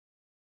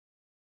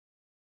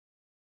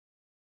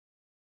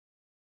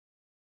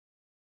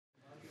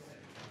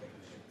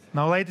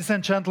Now, ladies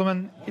and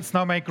gentlemen, it's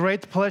now my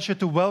great pleasure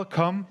to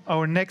welcome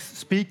our next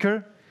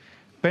speaker,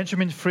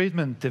 Benjamin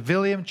Friedman, the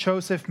William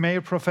Joseph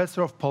Mayer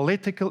Professor of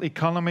Political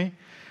Economy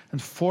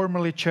and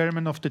formerly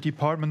chairman of the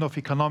Department of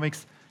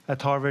Economics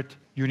at Harvard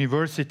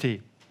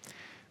University.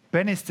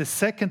 Ben is the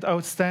second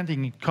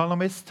outstanding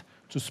economist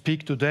to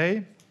speak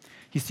today.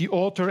 He's the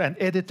author and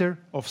editor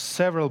of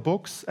several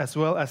books, as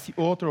well as the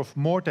author of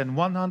more than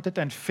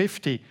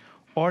 150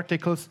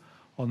 articles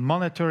on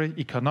monetary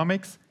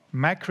economics,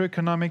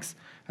 macroeconomics,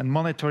 and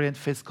monetary and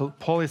fiscal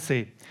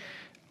policy,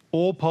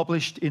 all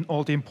published in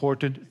all the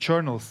important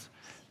journals.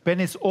 Ben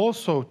is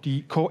also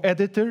the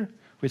co-editor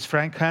with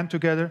Frank Hahn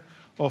together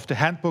of the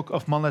Handbook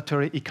of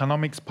Monetary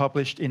Economics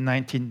published in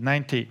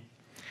 1990.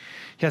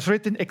 He has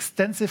written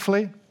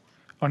extensively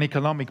on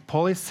economic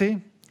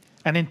policy,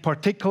 and in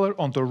particular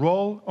on the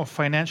role of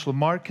financial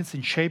markets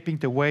in shaping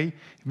the way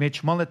in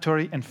which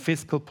monetary and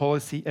fiscal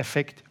policy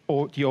affect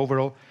the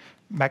overall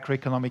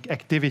macroeconomic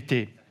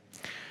activity.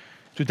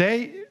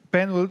 Today,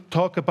 Ben will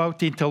talk about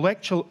the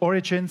intellectual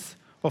origins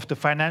of the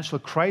financial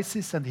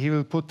crisis, and he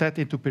will put that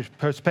into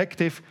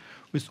perspective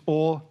with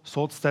all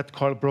thoughts that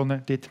Karl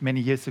Brunner did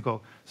many years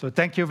ago. So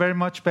thank you very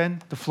much,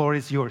 Ben. The floor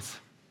is yours.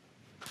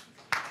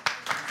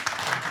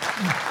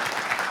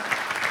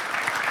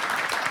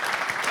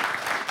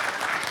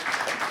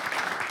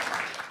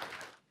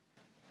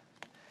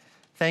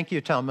 Thank you,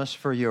 Thomas,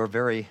 for your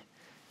very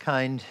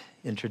kind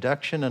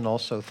introduction, and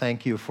also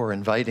thank you for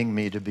inviting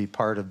me to be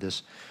part of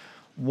this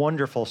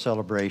wonderful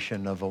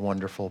celebration of a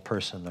wonderful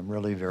person. I'm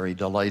really very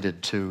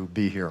delighted to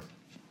be here.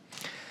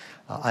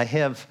 I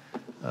have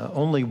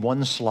only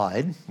one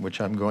slide, which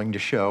I'm going to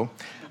show.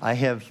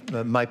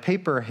 My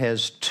paper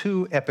has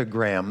two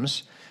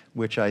epigrams,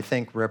 which I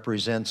think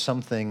represent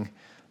something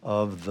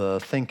of the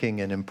thinking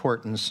and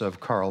importance of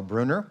Karl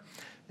Brunner,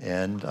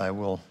 and I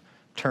will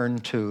turn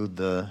to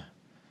the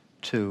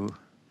two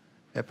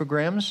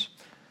epigrams.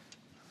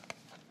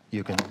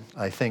 You can,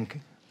 I think,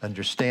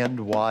 understand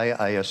why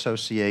I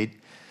associate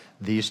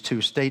these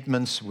two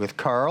statements with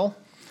Karl,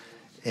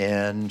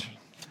 and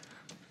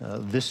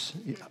this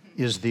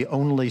is the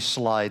only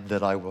slide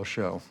that I will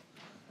show.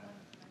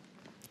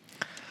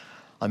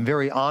 I'm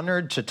very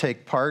honored to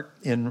take part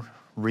in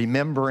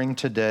remembering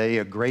today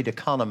a great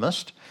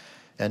economist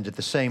and at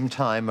the same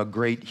time a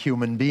great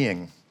human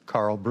being,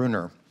 Karl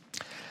Brunner.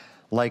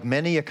 Like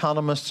many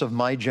economists of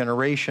my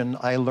generation,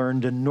 I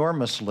learned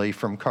enormously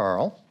from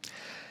Karl,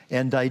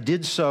 and I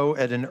did so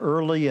at an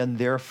early and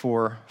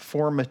therefore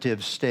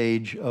formative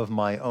stage of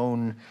my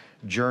own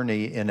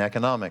journey in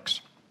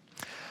economics.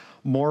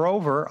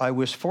 Moreover, I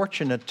was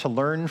fortunate to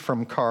learn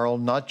from Karl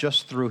not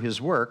just through his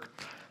work,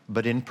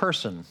 but in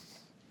person.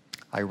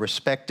 I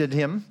respected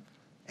him,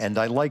 and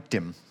I liked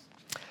him.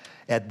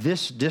 At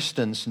this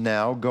distance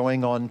now,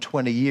 going on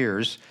 20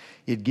 years,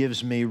 it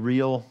gives me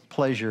real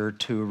pleasure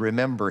to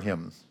remember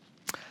him.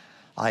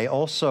 I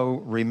also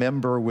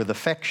remember with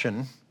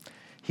affection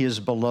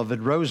his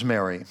beloved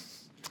Rosemary.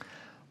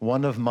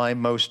 One of my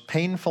most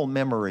painful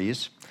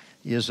memories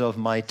is of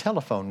my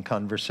telephone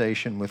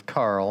conversation with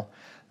Karl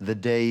the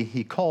day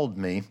he called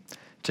me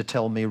to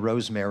tell me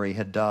Rosemary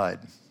had died.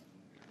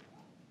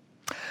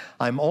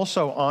 I'm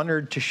also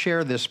honored to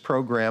share this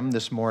program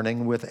this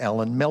morning with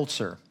Alan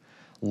Meltzer,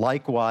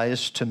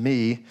 likewise to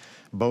me,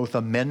 both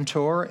a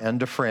mentor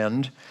and a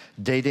friend,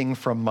 dating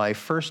from my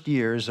first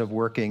years of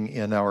working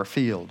in our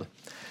field.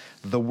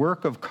 The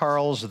work of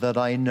Karl's that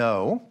I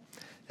know,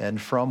 and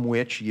from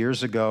which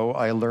years ago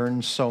I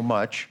learned so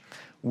much,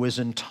 was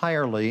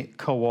entirely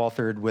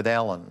co-authored with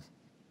Alan.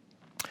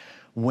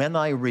 When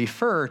I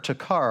refer to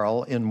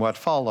Karl in what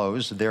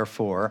follows,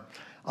 therefore,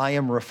 I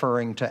am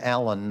referring to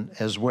Alan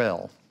as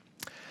well.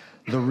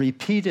 The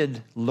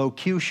repeated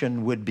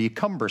locution would be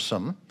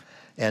cumbersome,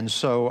 and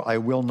so I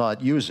will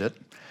not use it,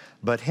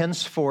 but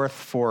henceforth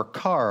for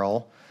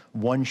Karl,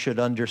 one should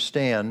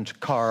understand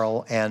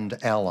Karl and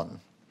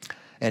Alan.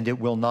 And it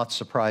will not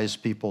surprise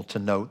people to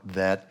note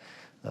that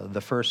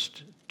the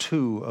first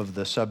two of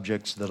the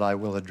subjects that I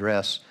will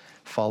address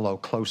follow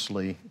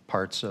closely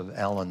parts of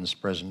Alan's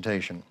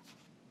presentation.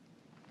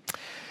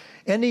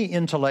 Any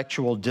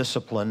intellectual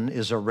discipline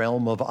is a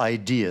realm of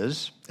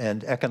ideas,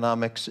 and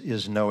economics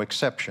is no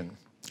exception.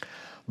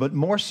 But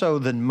more so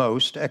than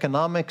most,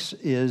 economics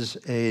is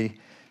a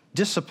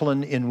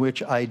discipline in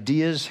which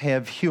ideas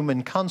have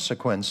human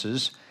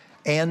consequences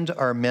and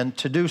are meant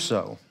to do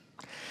so.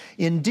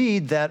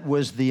 Indeed, that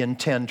was the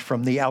intent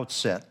from the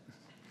outset.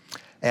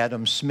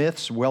 Adam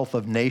Smith's Wealth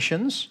of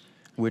Nations,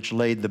 which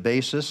laid the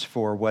basis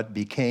for what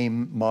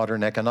became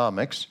modern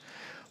economics,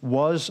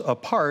 was a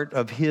part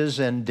of his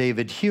and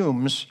David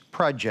Hume's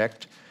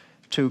project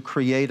to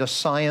create a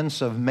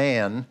science of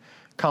man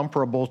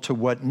comparable to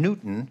what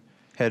Newton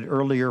had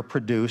earlier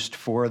produced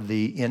for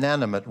the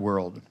inanimate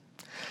world.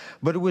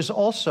 But it was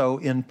also,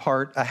 in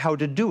part, a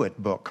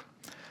how-to-do-it book,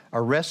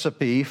 a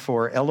recipe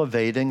for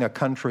elevating a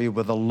country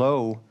with a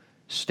low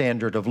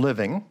standard of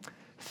living,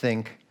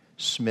 think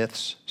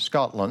Smith's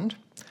Scotland,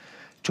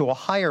 to a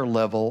higher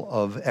level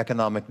of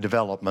economic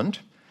development,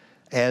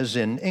 as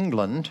in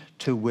England,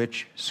 to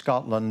which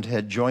Scotland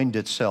had joined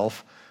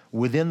itself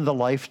within the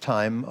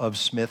lifetime of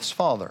Smith's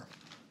father.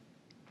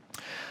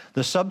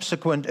 The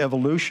subsequent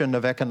evolution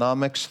of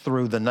economics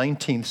through the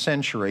 19th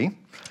century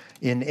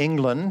in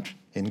England,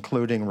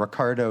 including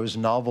Ricardo's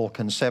novel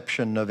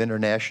conception of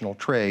international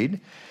trade,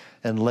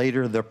 and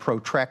later the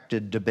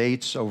protracted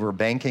debates over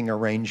banking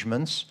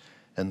arrangements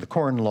and the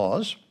Corn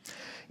Laws.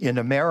 In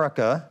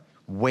America,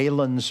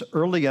 Whalen's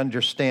early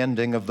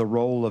understanding of the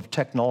role of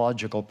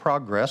technological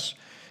progress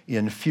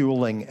in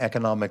fueling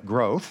economic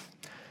growth,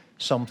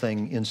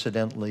 something,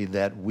 incidentally,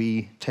 that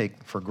we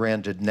take for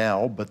granted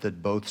now, but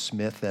that both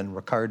Smith and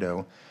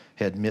Ricardo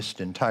had missed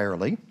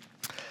entirely.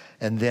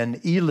 And then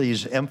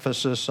Ely's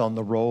emphasis on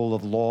the role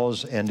of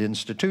laws and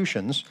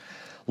institutions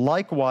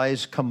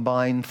likewise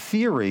combine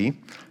theory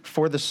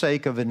for the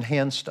sake of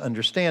enhanced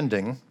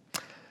understanding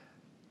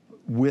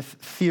with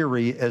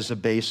theory as a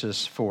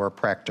basis for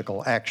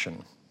practical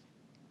action.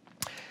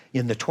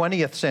 In the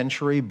 20th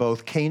century,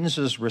 both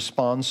Keynes's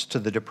response to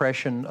the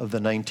Depression of the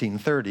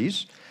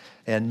 1930s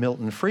and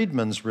Milton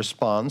Friedman's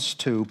response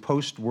to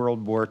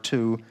post-World War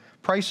II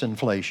price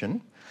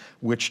inflation,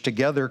 which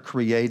together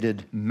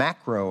created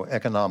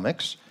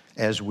macroeconomics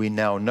as we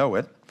now know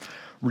it,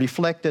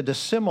 reflected a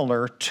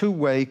similar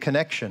two-way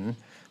connection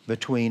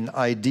between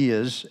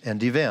ideas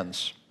and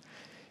events.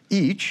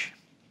 Each,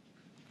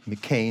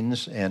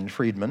 Keynes and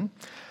Friedman,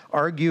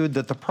 argued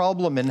that the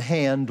problem in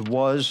hand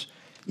was,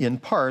 in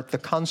part, the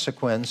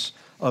consequence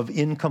of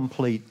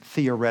incomplete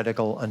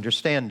theoretical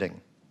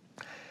understanding,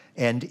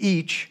 and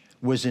each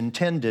was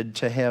intended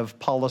to have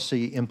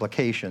policy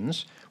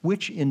implications,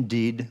 which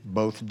indeed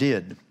both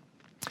did.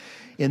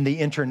 In the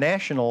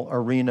international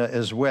arena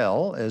as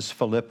well, as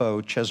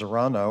Filippo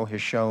Cesarano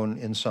has shown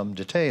in some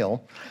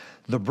detail,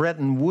 the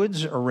Bretton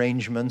Woods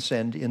arrangements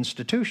and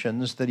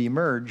institutions that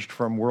emerged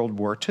from World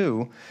War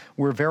II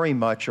were very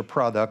much a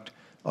product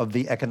of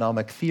the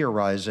economic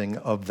theorizing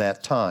of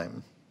that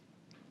time.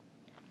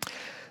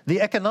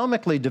 The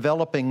economically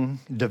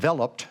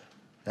developed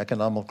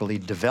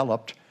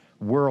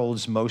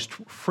world's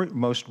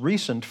most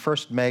recent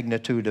first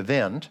magnitude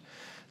event,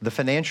 the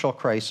financial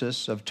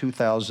crisis of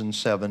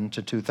 2007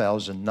 to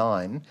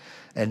 2009,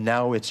 and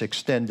now its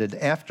extended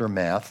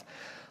aftermath,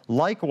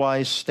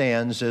 likewise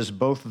stands as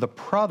both the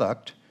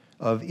product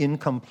of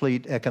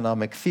incomplete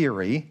economic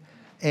theory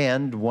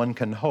and, one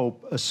can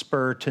hope, a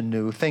spur to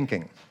new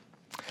thinking.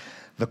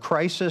 The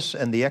crisis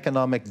and the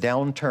economic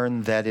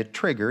downturn that it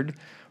triggered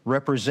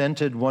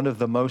represented one of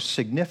the most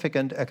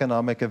significant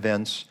economic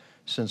events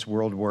since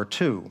World War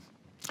II.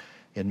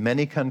 In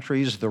many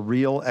countries, the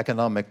real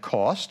economic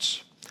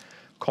costs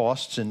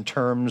in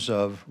terms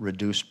of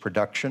reduced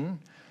production,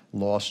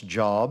 lost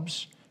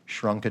jobs,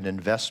 shrunken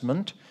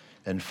investment,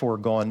 and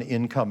foregone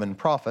income and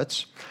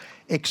profits,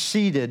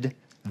 exceeded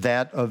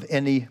that of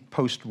any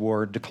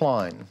post-war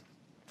decline.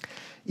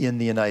 In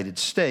the United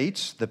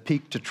States, the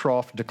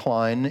peak-to-trough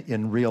decline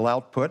in real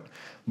output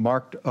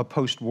marked a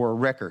post-war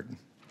record.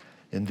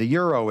 In the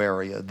euro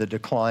area, the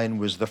decline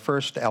was the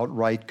first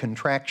outright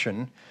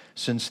contraction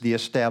since the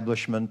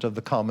establishment of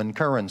the common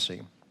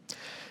currency.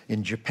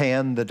 In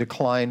Japan, the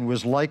decline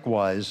was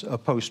likewise a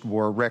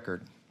post-war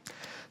record.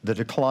 The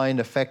decline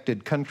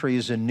affected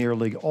countries in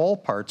nearly all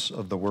parts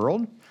of the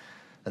world,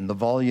 and the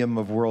volume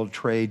of world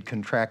trade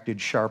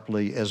contracted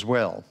sharply as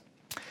well.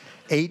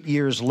 8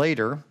 years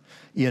later,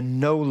 in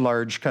no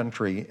large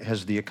country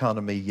has the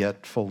economy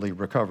yet fully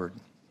recovered.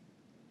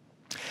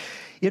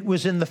 It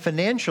was in the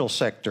financial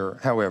sector,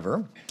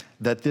 however,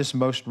 that this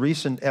most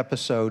recent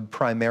episode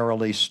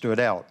primarily stood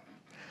out.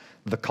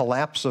 The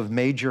collapse of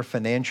major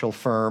financial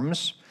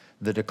firms,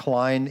 the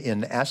decline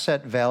in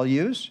asset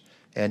values,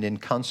 and in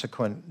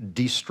consequent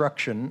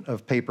destruction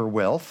of paper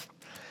wealth,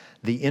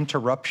 the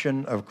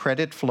interruption of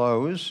credit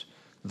flows,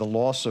 the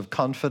loss of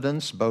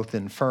confidence both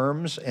in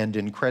firms and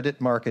in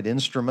credit market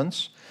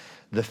instruments,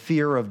 the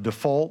fear of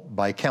default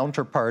by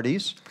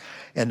counterparties,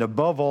 and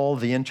above all,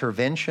 the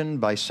intervention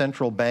by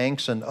central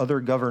banks and other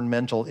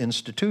governmental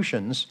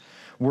institutions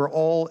were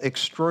all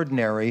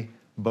extraordinary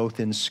both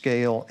in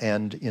scale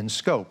and in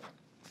scope.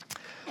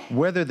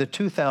 Whether the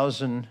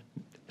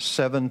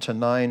 2007 to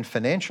 9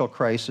 financial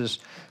crisis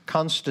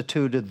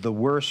constituted the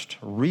worst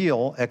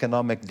real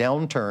economic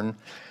downturn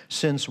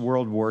since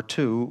World War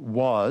II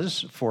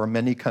was, for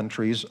many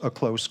countries, a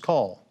close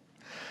call.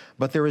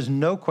 But there is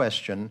no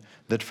question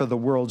that for the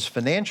world's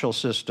financial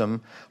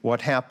system,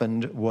 what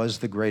happened was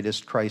the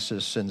greatest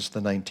crisis since the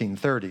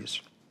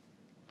 1930s.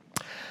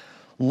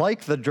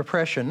 Like the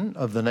Depression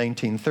of the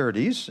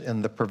 1930s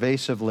and the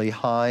pervasively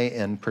high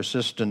and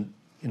persistent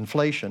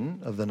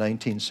inflation of the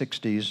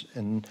 1960s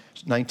and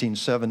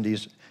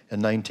 1970s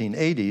and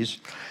 1980s,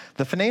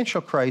 the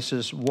financial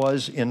crisis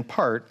was in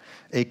part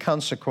a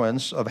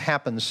consequence of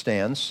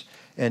happenstance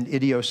and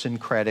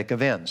idiosyncratic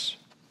events.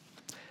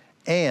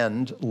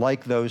 And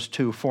like those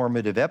two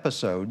formative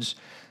episodes,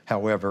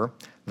 however,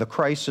 the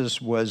crisis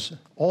was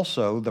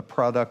also the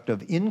product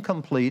of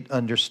incomplete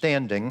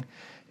understanding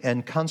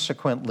and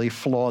consequently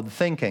flawed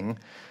thinking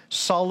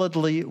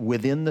solidly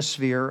within the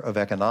sphere of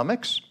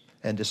economics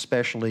and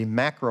especially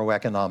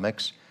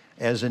macroeconomics,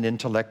 as an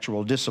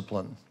intellectual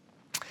discipline.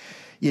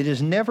 It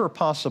is never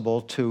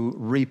possible to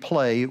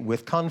replay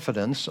with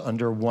confidence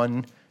under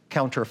one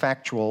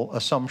counterfactual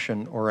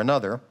assumption or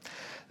another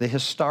the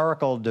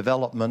historical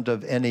development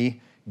of any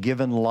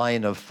given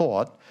line of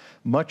thought,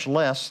 much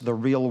less the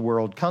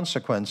real-world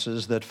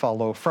consequences that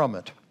follow from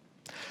it.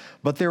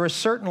 But there is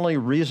certainly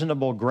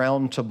reasonable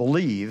ground to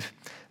believe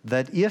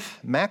that if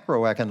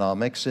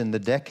macroeconomics in the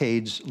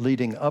decades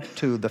leading up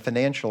to the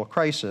financial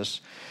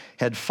crisis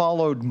had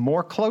followed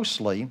more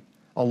closely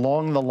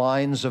along the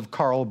lines of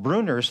Karl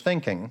Brunner's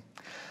thinking,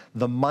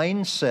 the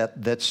mindset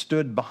that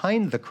stood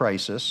behind the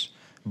crisis,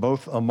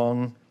 both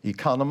among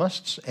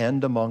economists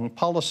and among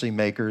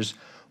policymakers,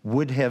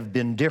 would have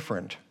been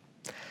different.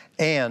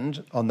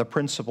 And on the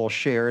principle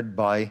shared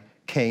by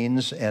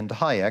Keynes and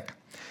Hayek,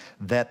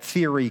 that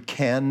theory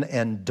can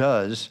and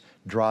does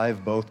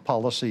drive both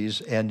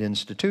policies and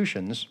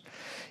institutions.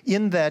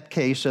 In that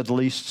case, at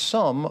least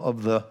some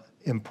of the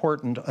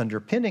important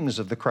underpinnings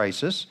of the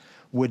crisis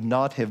would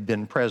not have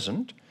been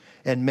present,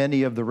 and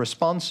many of the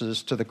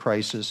responses to the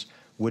crisis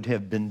would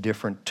have been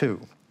different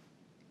too.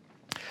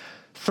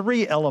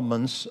 Three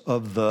elements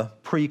of the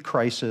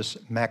pre-crisis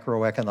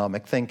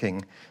macroeconomic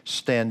thinking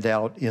stand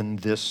out in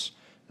this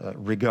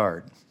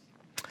regard.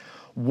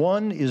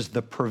 One is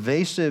the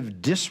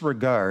pervasive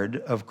disregard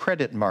of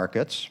credit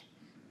markets.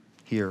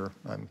 Here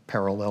I'm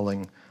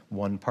paralleling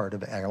one part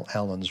of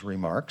Alan's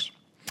remarks.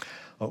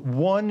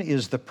 One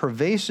is the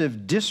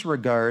pervasive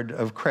disregard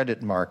of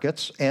credit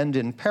markets, and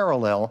in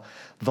parallel,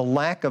 the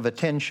lack of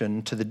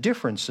attention to the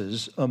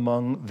differences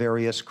among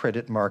various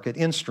credit market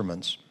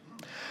instruments.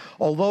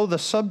 Although the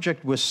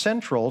subject was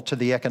central to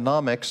the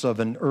economics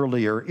of an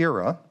earlier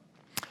era,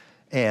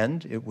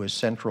 and it was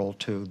central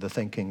to the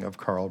thinking of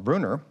Karl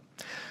Brunner,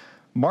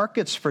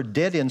 markets for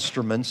debt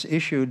instruments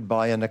issued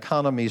by an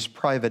economy's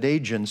private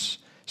agents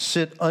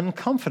sit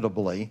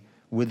uncomfortably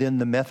within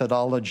the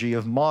methodology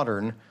of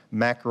modern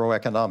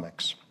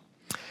macroeconomics.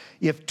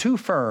 If two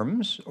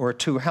firms or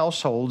two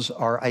households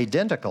are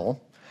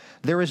identical,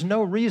 there is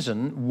no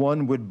reason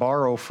one would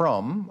borrow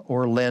from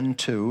or lend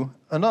to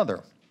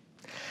another.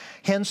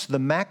 Hence,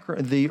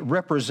 the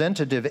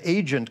representative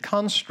agent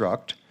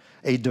construct,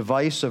 a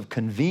device of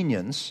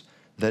convenience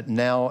that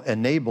now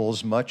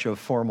enables much of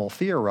formal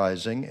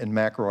theorizing in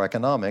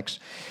macroeconomics,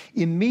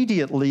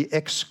 immediately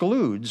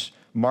excludes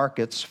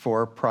markets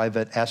for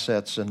private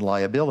assets and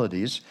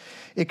liabilities,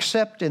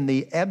 except in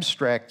the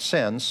abstract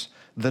sense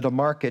that a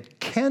market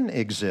can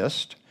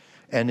exist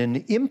and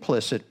an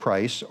implicit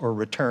price or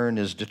return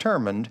is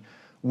determined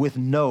with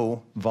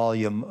no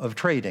volume of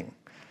trading.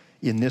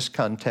 In this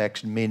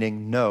context,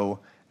 meaning no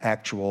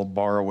actual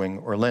borrowing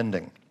or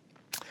lending.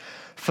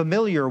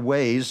 Familiar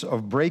ways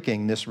of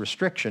breaking this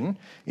restriction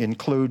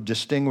include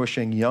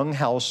distinguishing young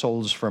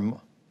households from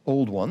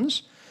old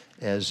ones,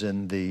 as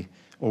in the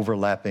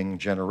overlapping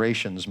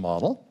generations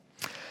model,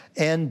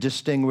 and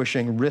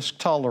distinguishing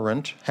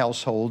risk-tolerant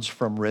households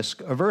from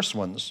risk-averse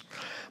ones.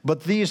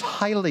 But these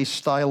highly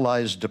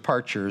stylized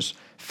departures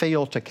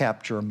fail to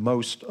capture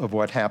most of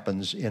what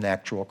happens in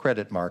actual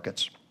credit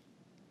markets.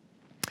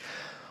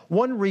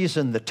 One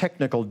reason the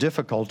technical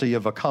difficulty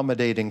of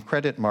accommodating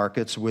credit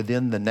markets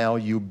within the now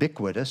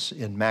ubiquitous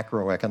in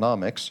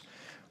macroeconomics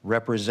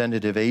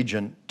representative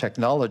agent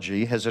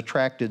technology has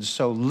attracted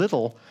so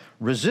little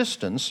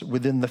resistance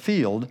within the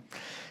field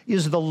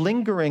is the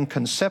lingering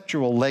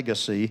conceptual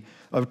legacy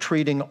of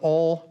treating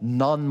all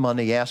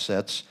non-money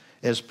assets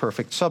as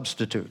perfect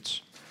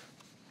substitutes,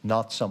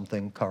 not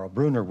something Karl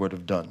Brunner would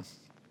have done.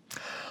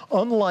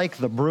 Unlike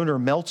the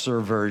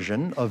Brunner-Meltzer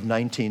version of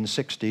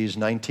 1960s,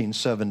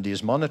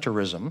 1970s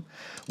monetarism,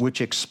 which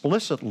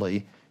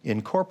explicitly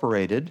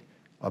incorporated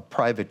a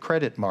private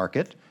credit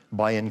market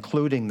by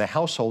including the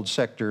household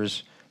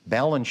sector's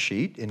balance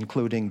sheet,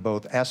 including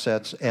both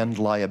assets and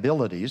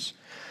liabilities,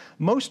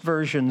 most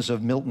versions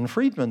of Milton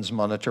Friedman's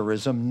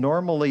monetarism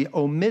normally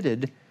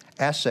omitted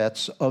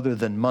assets other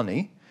than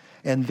money,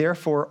 and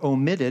therefore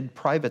omitted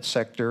private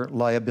sector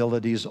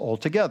liabilities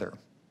altogether.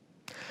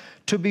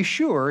 To be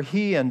sure,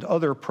 he and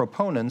other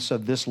proponents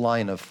of this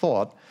line of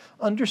thought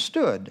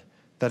understood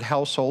that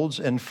households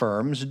and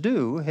firms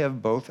do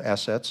have both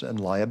assets and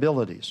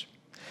liabilities.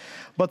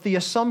 But the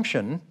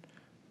assumption,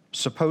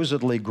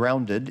 supposedly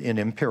grounded in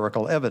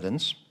empirical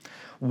evidence,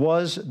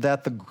 was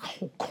that the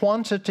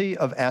quantity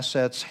of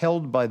assets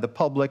held by the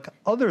public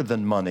other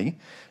than money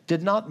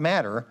did not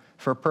matter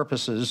for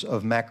purposes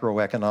of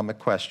macroeconomic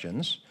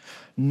questions,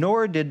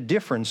 nor did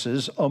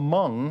differences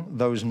among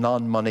those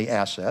non-money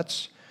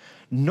assets,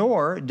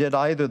 nor did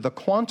either the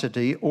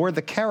quantity or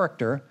the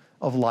character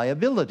of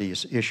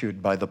liabilities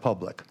issued by the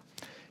public.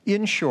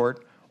 In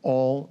short,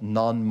 all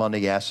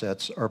non-money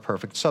assets are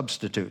perfect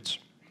substitutes.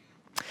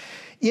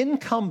 In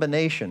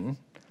combination,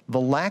 the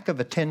lack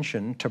of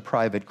attention to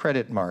private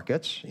credit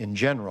markets in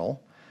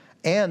general,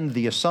 and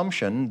the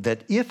assumption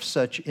that if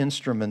such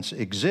instruments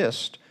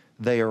exist,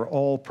 they are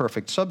all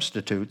perfect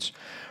substitutes,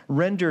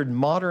 rendered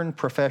modern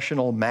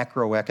professional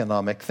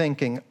macroeconomic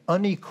thinking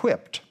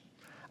unequipped,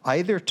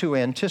 either to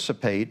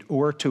anticipate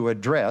or to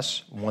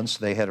address, once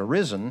they had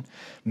arisen,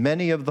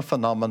 many of the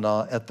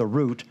phenomena at the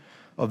root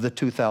of the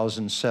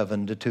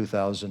 2007 to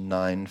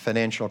 2009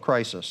 financial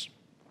crisis.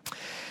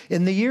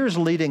 In the years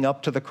leading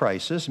up to the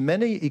crisis,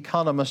 many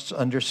economists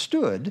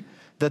understood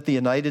that the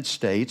United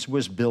States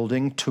was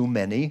building too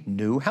many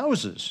new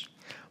houses,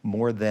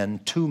 more than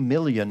 2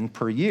 million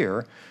per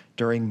year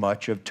during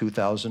much of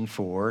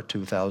 2004,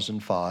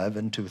 2005,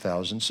 and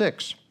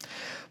 2006.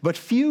 But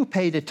few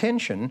paid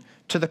attention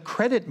to the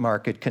credit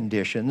market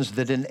conditions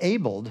that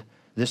enabled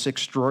this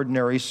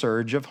extraordinary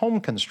surge of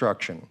home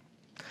construction.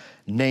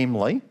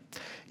 Namely,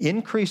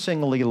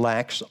 increasingly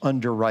lax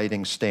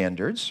underwriting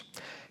standards,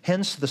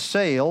 hence the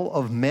sale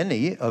of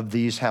many of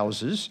these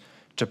houses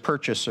to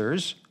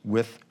purchasers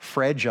with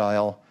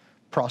fragile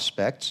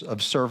prospects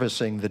of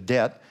servicing the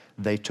debt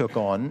they took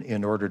on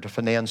in order to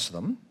finance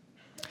them.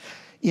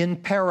 In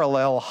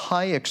parallel,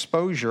 high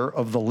exposure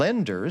of the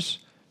lenders,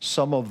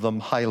 some of them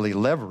highly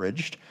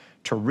leveraged,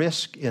 to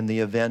risk in the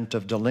event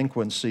of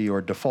delinquency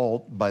or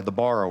default by the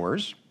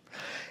borrowers,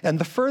 and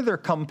the further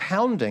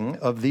compounding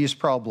of these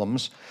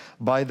problems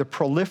by the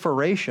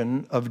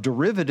proliferation of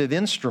derivative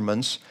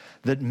instruments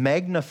that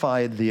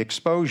magnified the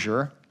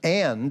exposure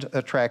and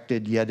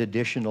attracted yet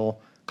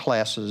additional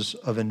classes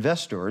of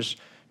investors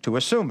to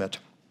assume it.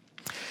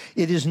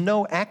 It is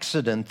no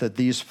accident that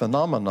these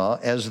phenomena,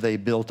 as they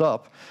built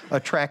up,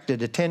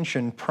 attracted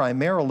attention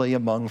primarily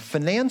among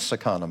finance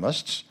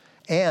economists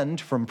and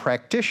from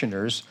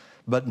practitioners,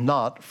 but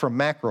not from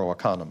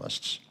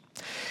macroeconomists.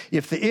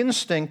 If the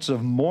instincts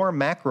of more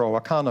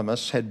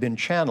macroeconomists had been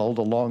channeled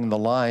along the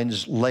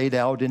lines laid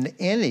out in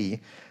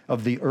any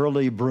of the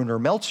early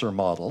Brunner-Meltzer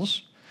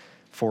models,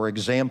 for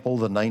example,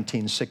 the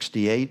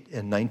 1968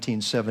 and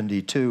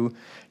 1972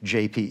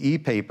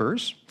 JPE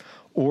papers,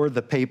 or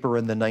the paper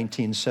in the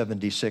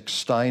 1976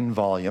 Stein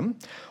volume,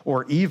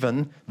 or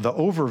even the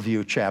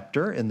overview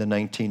chapter in the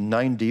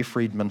 1990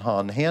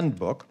 Friedman-Hahn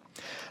handbook,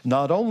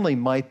 not only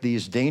might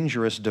these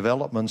dangerous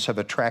developments have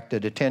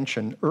attracted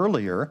attention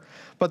earlier,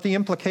 but the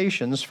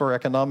implications for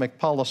economic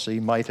policy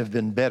might have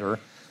been better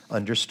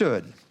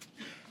understood.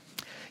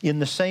 In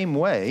the same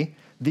way,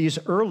 these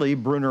early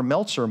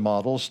Brunner-Meltzer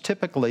models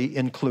typically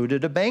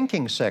included a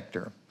banking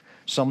sector,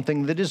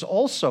 something that is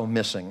also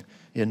missing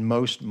in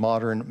most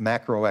modern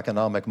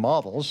macroeconomic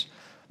models,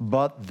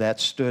 but that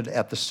stood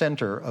at the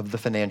center of the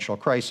financial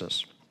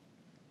crisis.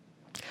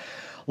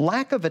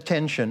 Lack of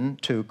attention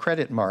to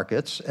credit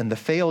markets and the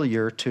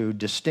failure to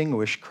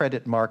distinguish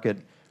credit market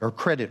or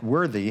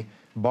credit-worthy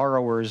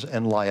borrowers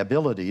and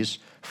liabilities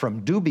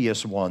from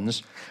dubious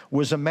ones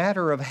was a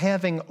matter of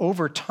having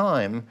over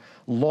time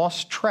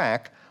lost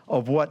track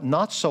of what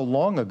not so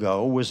long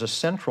ago was a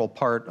central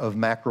part of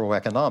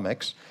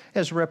macroeconomics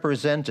as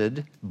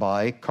represented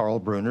by Karl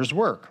Brunner's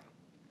work.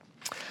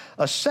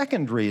 A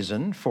second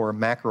reason for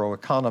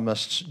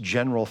macroeconomists'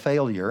 general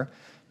failure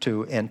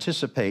to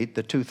anticipate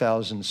the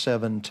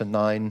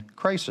 2007-9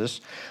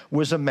 crisis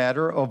was a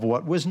matter of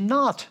what was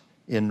not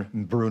in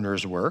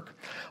Brunner's work,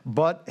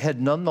 but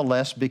had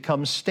nonetheless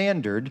become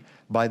standard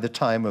by the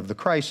time of the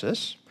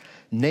crisis,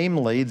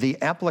 namely the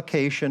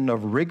application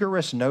of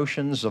rigorous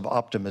notions of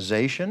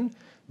optimization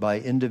by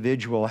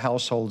individual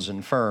households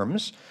and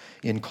firms,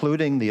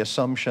 including the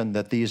assumption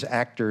that these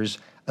actors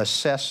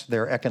assess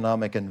their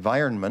economic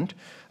environment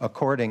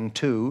according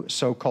to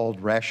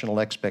so-called rational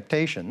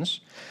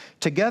expectations,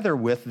 together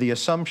with the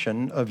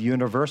assumption of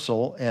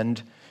universal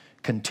and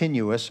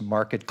continuous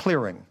market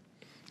clearing.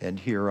 And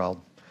here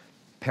I'll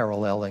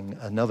paralleling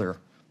another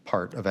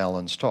part of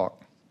Alan's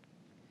talk.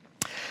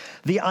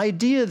 The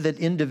idea that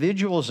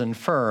individuals and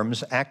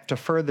firms act to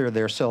further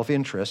their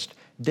self-interest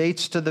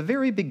dates to the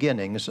very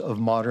beginnings of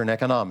modern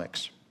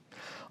economics.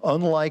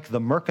 Unlike the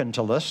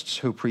mercantilists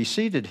who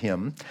preceded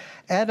him,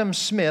 Adam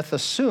Smith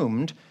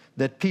assumed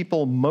that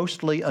people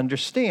mostly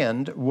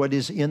understand what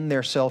is in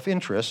their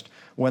self-interest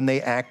when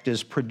they act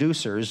as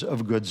producers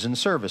of goods and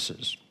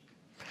services.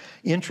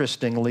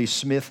 Interestingly,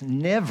 Smith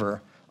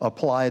never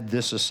applied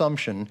this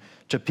assumption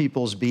to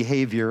people's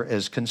behavior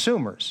as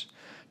consumers.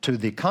 To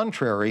the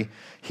contrary,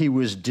 he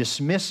was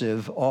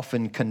dismissive,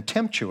 often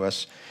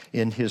contemptuous,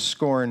 in his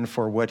scorn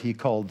for what he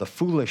called the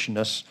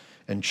foolishness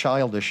and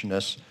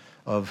childishness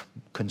of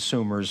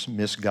consumers'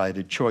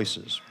 misguided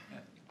choices.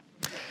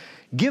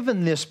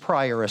 Given this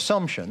prior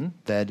assumption,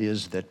 that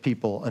is, that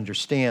people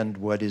understand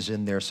what is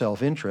in their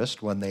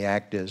self-interest when they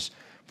act as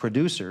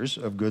producers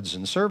of goods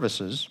and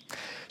services,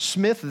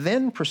 Smith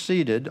then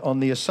proceeded on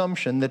the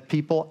assumption that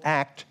people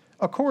act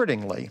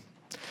accordingly.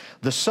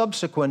 The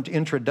subsequent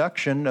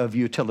introduction of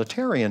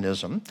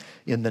utilitarianism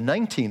in the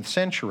 19th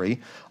century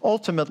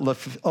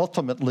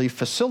ultimately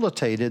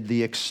facilitated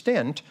the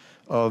extent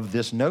of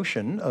this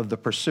notion of the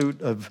pursuit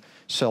of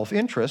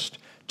self-interest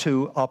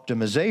to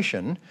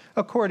optimization,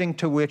 according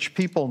to which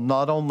people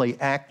not only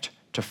act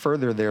to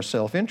further their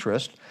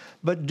self-interest,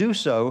 but do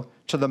so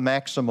to the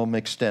maximum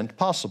extent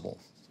possible.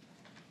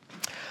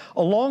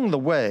 Along the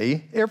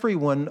way,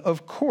 everyone,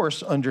 of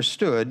course,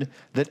 understood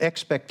that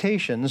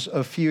expectations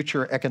of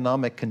future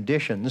economic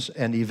conditions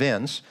and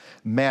events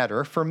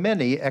matter for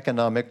many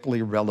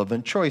economically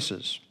relevant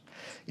choices.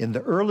 In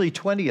the early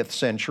 20th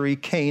century,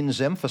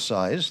 Keynes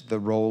emphasized the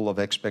role of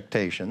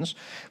expectations,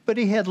 but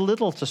he had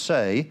little to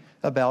say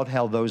about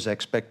how those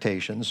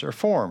expectations are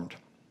formed.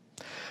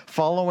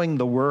 Following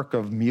the work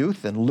of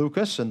Muth and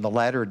Lucas in the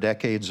latter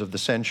decades of the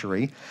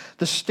century,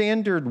 the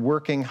standard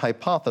working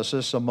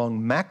hypothesis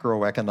among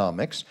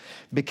macroeconomics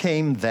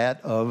became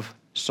that of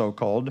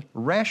so-called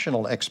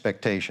rational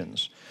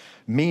expectations,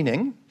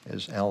 meaning,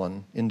 as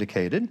Alan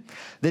indicated,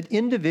 that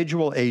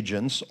individual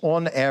agents,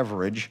 on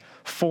average,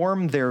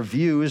 form their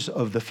views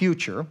of the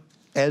future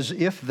as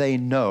if they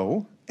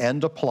know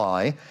and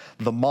apply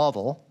the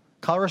model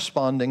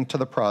corresponding to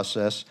the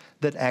process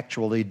that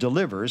actually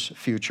delivers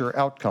future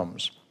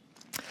outcomes.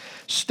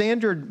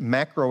 Standard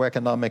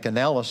macroeconomic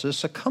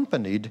analysis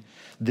accompanied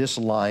this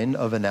line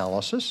of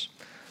analysis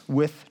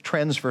with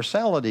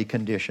transversality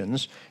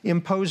conditions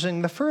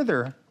imposing the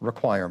further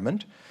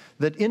requirement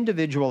that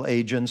individual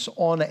agents,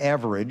 on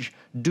average,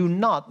 do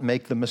not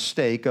make the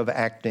mistake of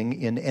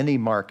acting in any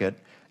market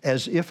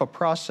as if a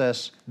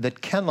process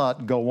that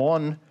cannot go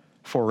on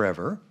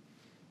forever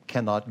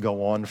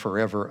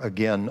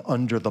again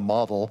under the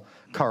model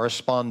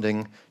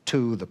corresponding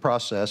to the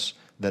process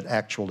that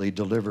actually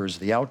delivers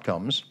the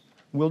outcomes,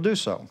 will do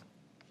so.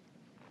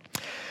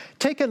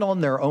 Taken on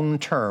their own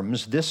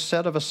terms, this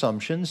set of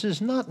assumptions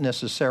is not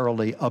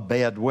necessarily a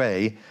bad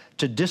way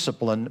to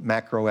discipline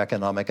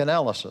macroeconomic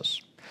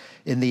analysis.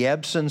 In the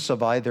absence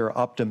of either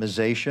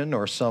optimization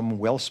or some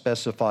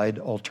well-specified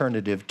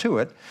alternative to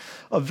it,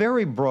 a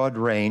very broad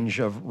range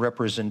of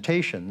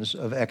representations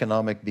of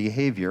economic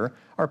behavior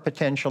are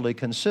potentially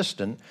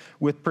consistent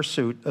with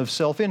pursuit of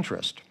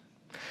self-interest.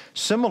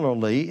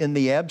 Similarly, in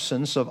the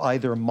absence of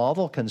either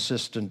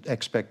model-consistent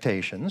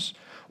expectations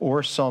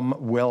or some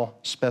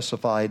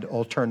well-specified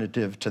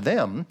alternative to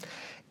them,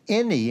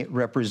 any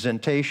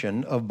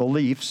representation of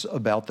beliefs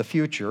about the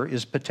future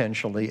is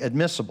potentially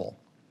admissible.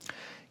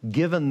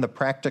 Given the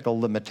practical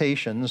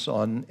limitations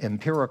on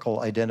empirical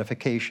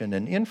identification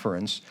and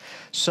inference,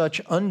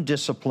 such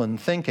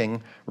undisciplined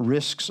thinking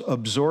risks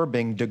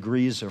absorbing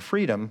degrees of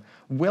freedom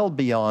well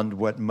beyond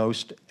what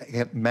most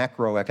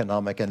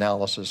macroeconomic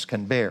analysis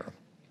can bear.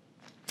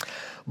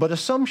 But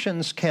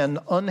assumptions can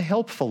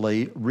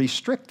unhelpfully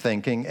restrict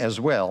thinking as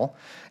well,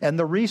 and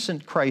the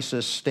recent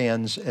crisis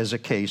stands as a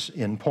case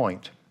in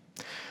point.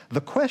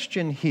 The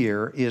question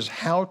here is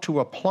how to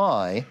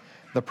apply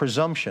the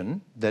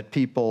presumption that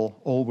people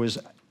always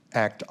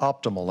act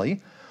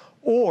optimally,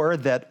 or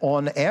that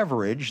on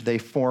average they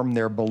form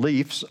their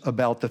beliefs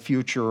about the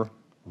future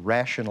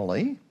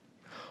rationally,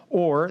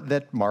 or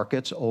that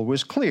markets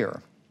always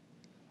clear.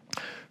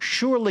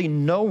 Surely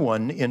no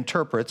one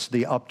interprets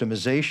the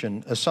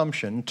optimization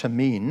assumption to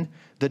mean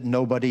that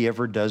nobody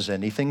ever does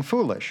anything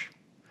foolish.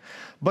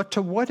 But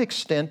to what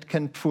extent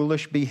can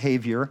foolish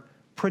behavior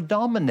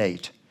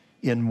predominate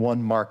in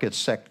one market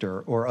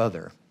sector or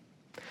other?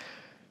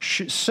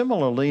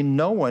 Similarly,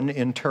 no one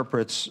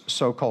interprets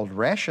so-called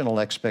rational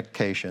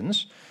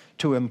expectations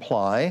to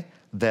imply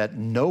that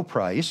no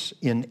price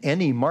in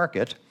any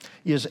market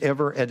is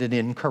ever at an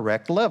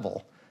incorrect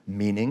level,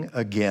 meaning,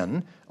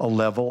 again, a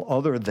level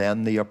other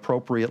than the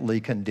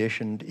appropriately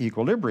conditioned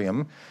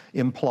equilibrium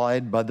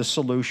implied by the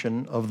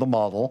solution of the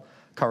model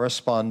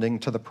corresponding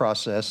to the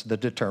process that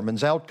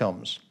determines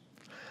outcomes.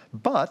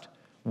 But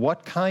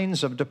what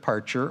kinds of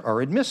departure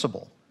are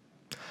admissible?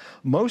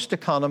 Most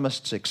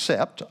economists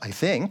accept, I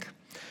think,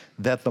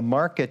 that the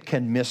market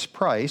can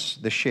misprice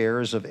the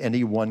shares of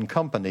any one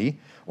company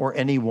or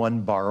any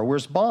one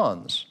borrower's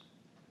bonds.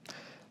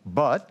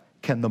 But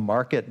can the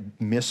market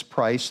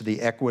misprice the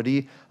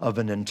equity of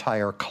an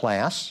entire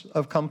class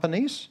of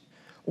companies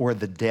or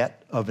the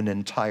debt of an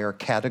entire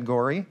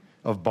category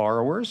of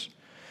borrowers?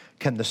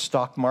 Can the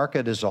stock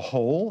market as a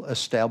whole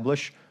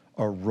establish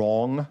a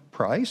wrong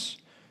price?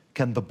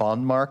 Can the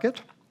bond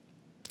market?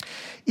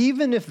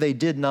 Even if they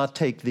did not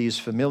take these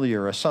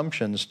familiar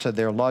assumptions to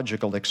their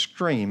logical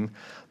extreme,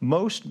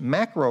 most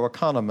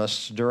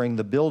macroeconomists during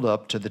the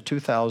build-up to the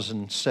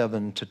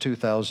 2007 to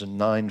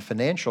 2009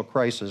 financial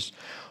crisis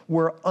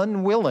were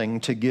unwilling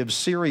to give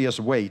serious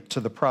weight to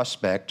the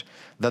prospect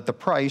that the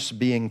price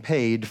being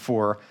paid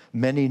for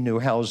many new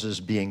houses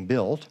being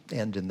built,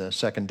 and in the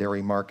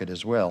secondary market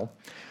as well,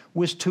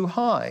 was too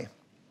high,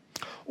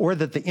 or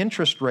that the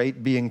interest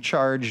rate being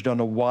charged on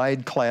a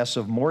wide class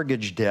of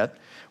mortgage debt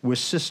was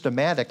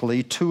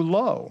systematically too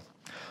low,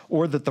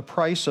 or that the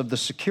price of the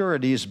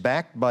securities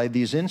backed by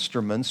these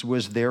instruments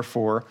was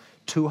therefore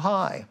too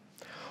high,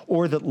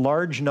 or that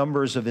large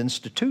numbers of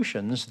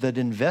institutions that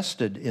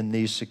invested in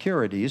these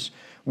securities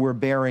were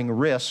bearing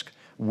risk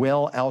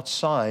well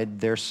outside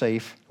their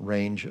safe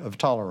range of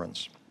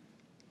tolerance.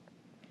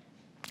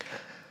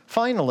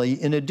 Finally,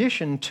 in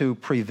addition to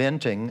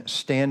preventing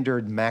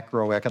standard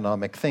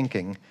macroeconomic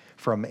thinking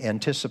from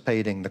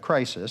anticipating the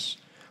crisis,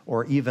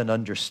 or even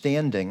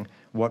understanding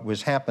what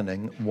was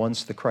happening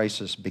once the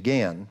crisis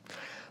began,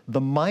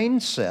 the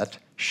mindset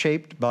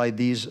shaped by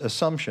these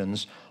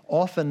assumptions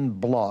often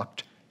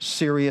blocked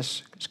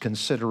serious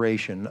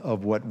consideration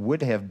of what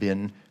would have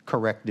been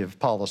corrective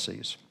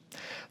policies.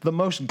 The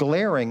most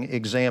glaring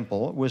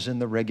example was in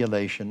the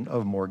regulation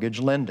of mortgage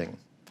lending.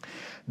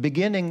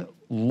 Beginning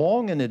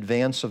long in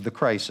advance of the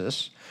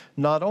crisis,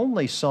 not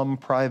only some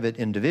private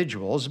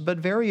individuals, but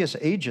various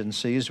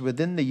agencies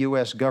within the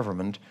U.S.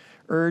 government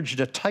urged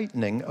a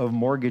tightening of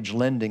mortgage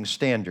lending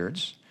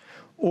standards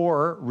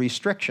or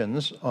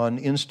restrictions on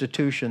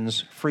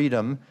institutions'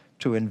 freedom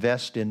to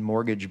invest in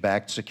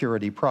mortgage-backed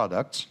security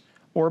products,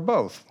 or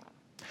both.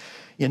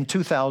 In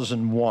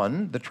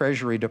 2001, the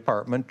Treasury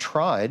Department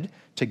tried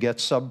to get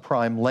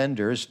subprime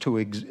lenders to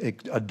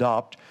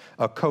adopt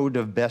a code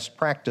of best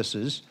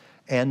practices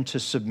and to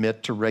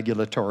submit to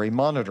regulatory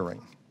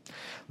monitoring.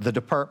 The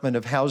Department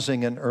of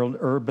Housing and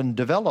Urban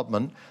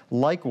Development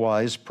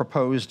likewise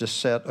proposed a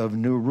set of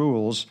new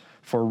rules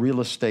for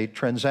real estate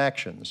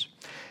transactions.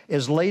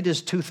 As late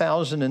as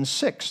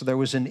 2006, there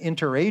was an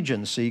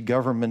interagency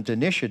government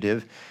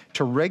initiative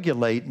to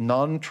regulate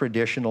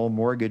non-traditional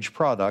mortgage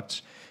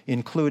products,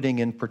 including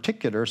in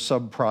particular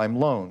subprime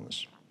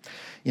loans.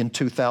 In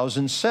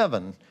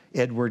 2007,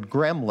 Edward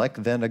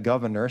Gramlich, then a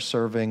governor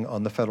serving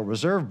on the Federal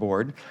Reserve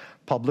Board,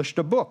 published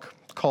a book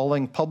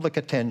calling public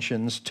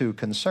attentions to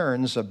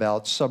concerns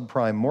about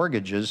subprime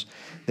mortgages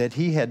that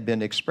he had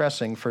been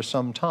expressing for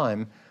some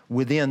time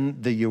within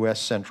the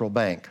U.S. Central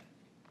Bank.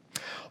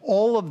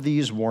 All of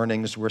these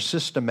warnings were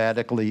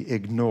systematically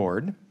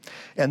ignored,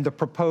 and the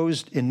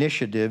proposed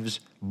initiatives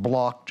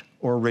blocked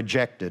or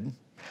rejected,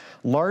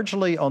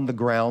 largely on the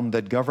ground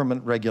that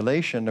government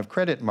regulation of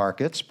credit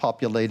markets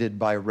populated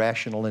by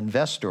rational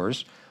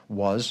investors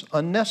was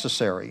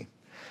unnecessary.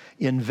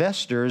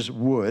 Investors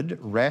would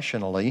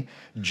rationally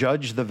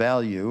judge the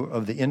value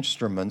of the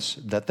instruments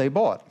that they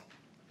bought.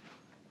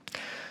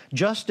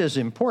 Just as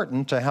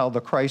important to how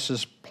the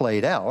crisis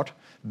played out,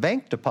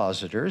 bank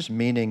depositors,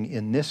 meaning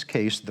in this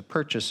case the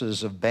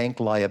purchases of bank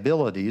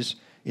liabilities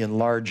in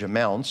large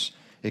amounts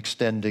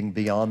extending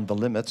beyond the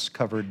limits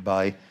covered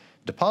by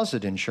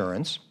deposit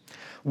insurance,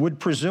 would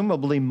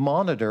presumably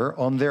monitor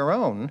on their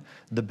own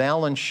the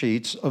balance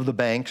sheets of the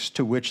banks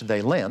to which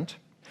they lent,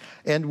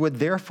 and would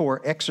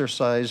therefore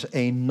exercise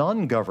a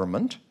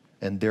non-government,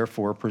 and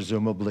therefore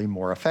presumably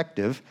more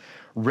effective,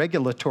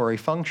 regulatory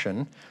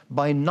function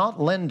by not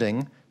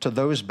lending to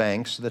those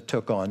banks that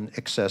took on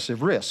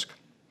excessive risk.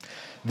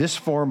 This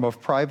form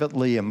of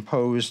privately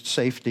imposed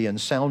safety and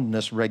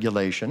soundness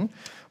regulation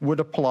would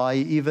apply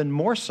even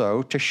more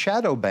so to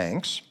shadow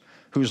banks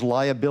whose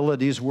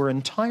liabilities were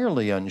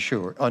entirely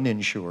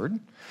uninsured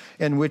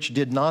and which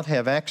did not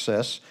have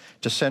access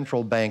to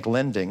central bank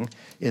lending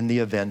in the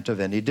event of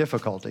any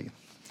difficulty.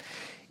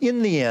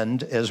 In the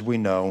end, as we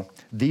know,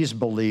 these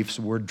beliefs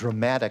were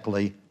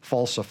dramatically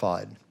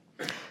falsified.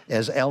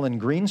 As Alan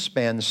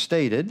Greenspan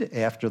stated,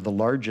 after the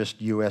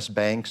largest U.S.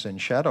 banks and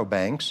shadow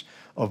banks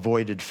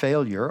avoided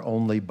failure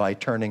only by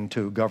turning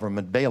to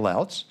government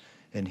bailouts,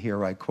 and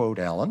here I quote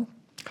Alan,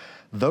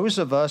 "Those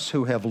of us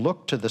who have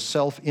looked to the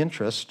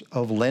self-interest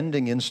of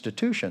lending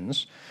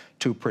institutions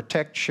to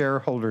protect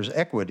shareholders'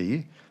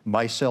 equity,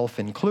 myself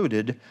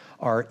included,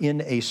 are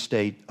in a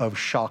state of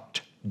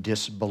shocked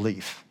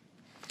disbelief."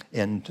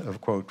 End of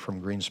quote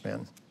from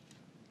Greenspan.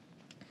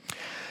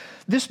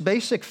 This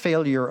basic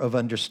failure of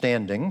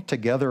understanding,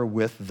 together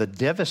with the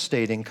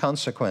devastating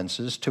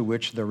consequences to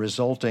which the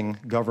resulting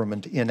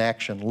government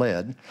inaction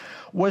led,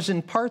 was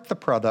in part the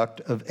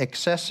product of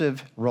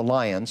excessive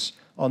reliance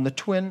on the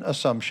twin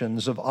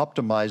assumptions of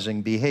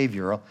optimizing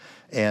behavior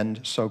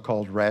and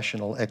so-called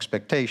rational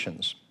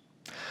expectations.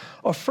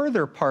 A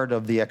further part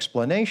of the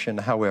explanation,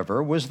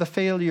 however, was the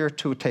failure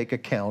to take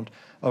account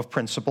of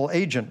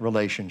principal-agent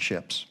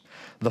relationships,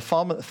 the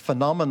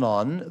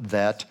phenomenon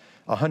that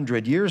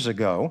 100 years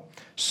ago,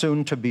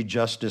 soon-to-be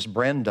Justice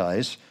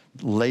Brandeis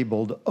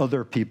labeled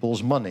other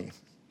people's money.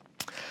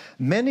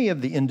 Many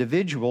of the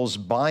individuals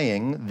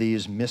buying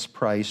these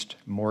mispriced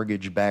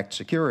mortgage-backed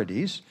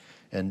securities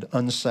and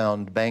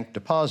unsound bank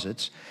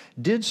deposits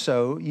did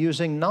so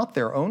using not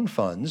their own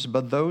funds,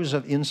 but those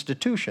of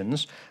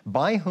institutions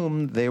by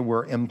whom they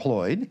were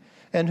employed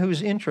and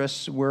whose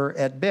interests were,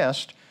 at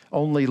best,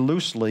 only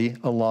loosely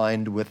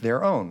aligned with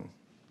their own.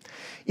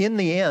 In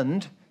the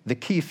end, the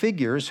key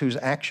figures whose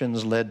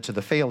actions led to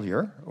the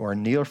failure, or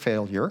near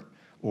failure,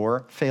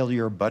 or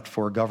failure but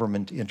for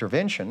government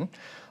intervention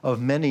of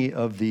many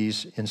of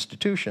these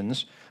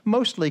institutions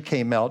mostly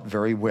came out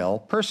very well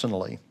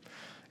personally.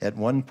 At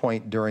one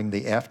point during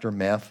the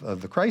aftermath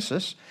of the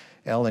crisis,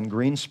 Alan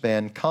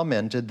Greenspan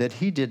commented that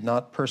he did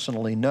not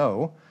personally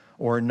know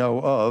or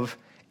know of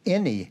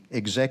any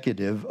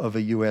executive of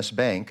a U.S.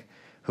 bank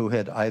who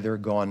had either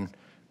gone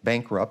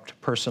bankrupt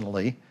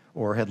personally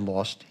or had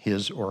lost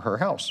his or her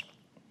house.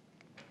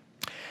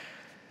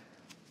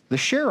 The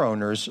share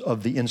owners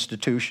of the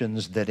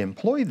institutions that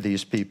employed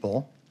these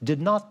people did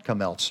not come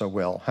out so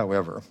well,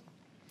 however.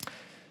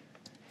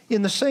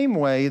 In the same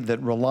way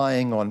that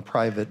relying on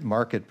private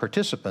market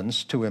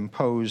participants to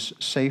impose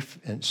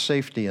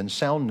safety and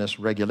soundness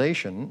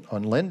regulation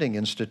on lending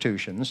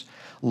institutions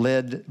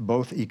led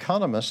both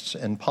economists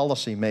and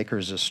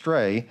policymakers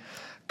astray,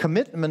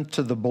 commitment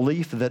to the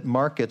belief that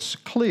markets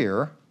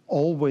clear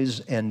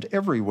always and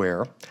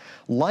everywhere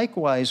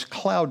likewise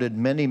clouded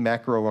many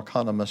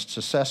macroeconomists'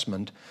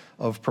 assessment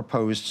of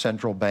proposed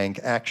central bank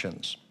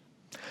actions.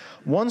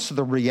 Once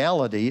the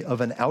reality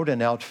of an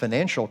out-and-out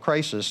financial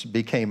crisis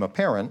became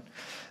apparent,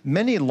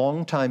 many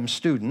longtime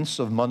students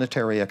of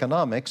monetary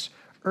economics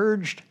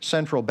urged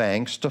central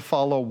banks to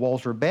follow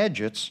Walter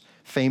Bagehot's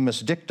famous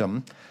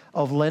dictum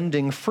of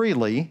lending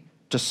freely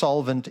to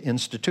solvent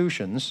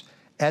institutions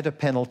at a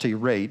penalty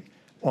rate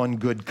on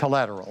good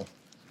collateral.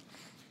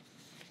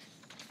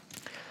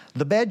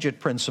 The Bagehot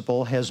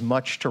principle has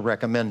much to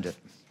recommend it,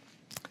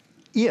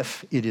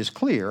 if it is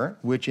clear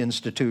which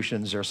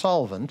institutions are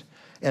solvent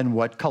and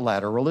what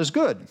collateral is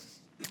good.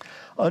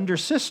 Under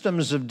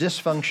systems of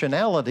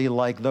dysfunctionality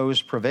like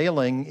those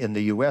prevailing in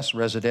the U.S.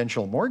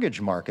 residential mortgage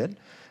market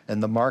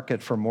and the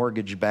market for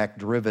mortgage-backed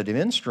derivative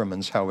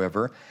instruments,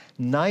 however,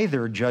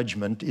 neither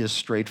judgment is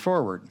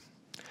straightforward.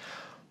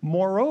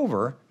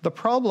 Moreover, the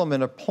problem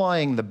in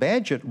applying the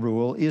Bagehot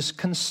rule is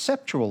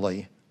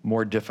conceptually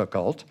more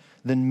difficult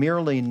than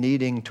merely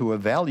needing to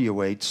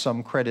evaluate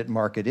some credit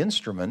market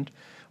instrument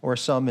or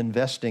some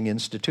investing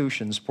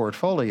institution's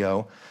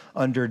portfolio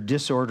under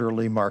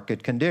disorderly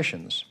market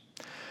conditions.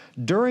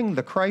 During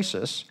the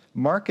crisis,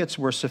 markets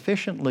were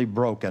sufficiently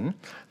broken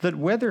that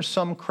whether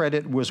some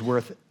credit was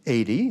worth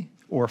 80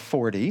 or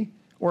 40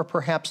 or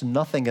perhaps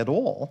nothing at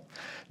all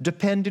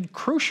depended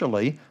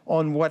crucially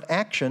on what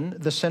action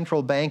the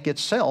central bank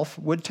itself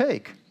would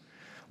take.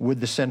 Would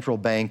the central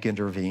bank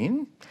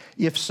intervene?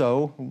 If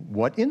so,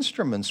 what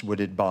instruments would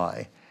it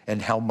buy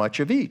and how much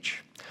of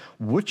each?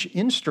 Which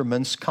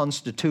instruments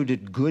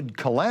constituted good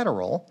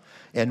collateral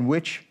and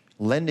which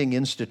lending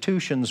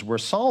institutions were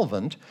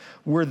solvent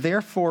were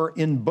therefore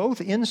in both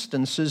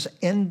instances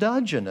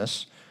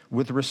endogenous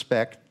with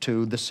respect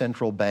to the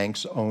central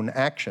bank's own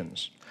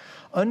actions.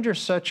 Under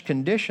such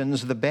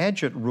conditions, the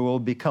Bagehot rule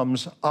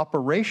becomes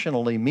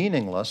operationally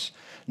meaningless,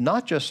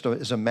 not just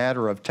as a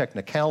matter of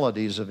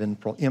technicalities of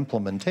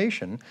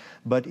implementation,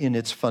 but in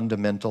its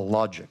fundamental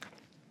logic.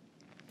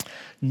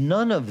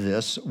 None of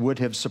this would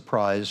have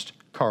surprised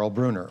Karl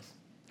Brunner.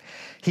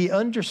 He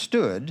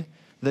understood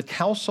that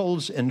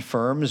households and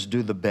firms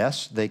do the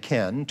best they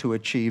can to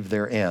achieve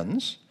their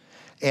ends,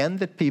 and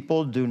that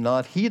people do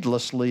not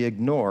heedlessly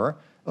ignore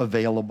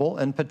available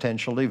and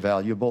potentially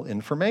valuable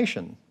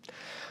information.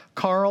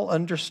 Karl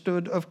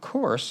understood, of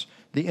course,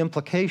 the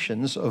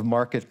implications of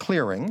market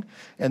clearing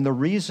and the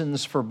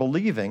reasons for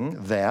believing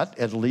that,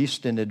 at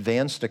least in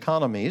advanced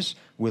economies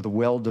with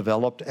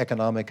well-developed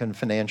economic and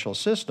financial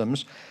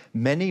systems,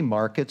 many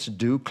markets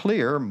do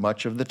clear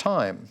much of the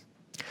time.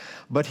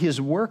 But his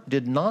work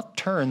did not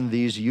turn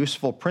these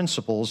useful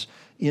principles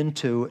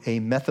into a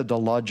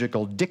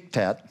methodological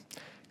diktat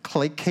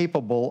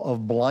capable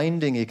of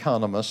blinding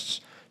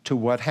economists to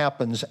what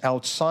happens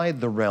outside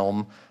the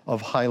realm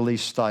of highly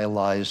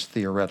stylized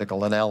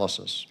theoretical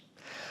analysis.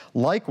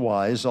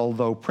 Likewise,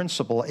 although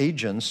principal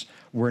agents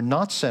were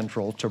not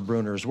central to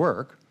Brunner's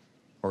work,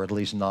 or at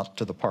least not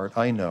to the part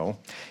I know,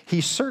 he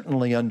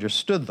certainly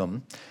understood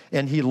them,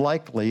 and he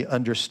likely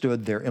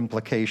understood their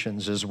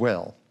implications as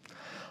well.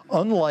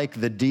 Unlike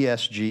the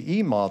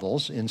DSGE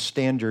models in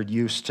standard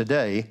use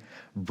today,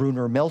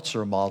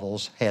 Brunner-Meltzer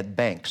models had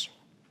banks.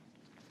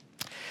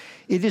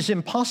 It is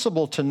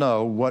impossible to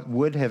know what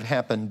would have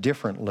happened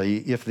differently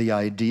if the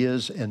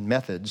ideas and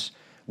methods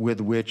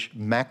with which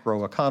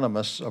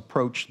macroeconomists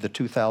approached the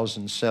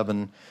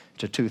 2007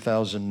 to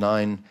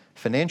 2009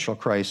 financial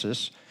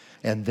crisis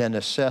and then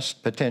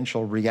assessed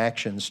potential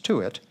reactions to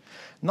it,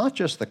 not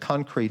just the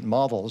concrete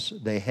models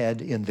they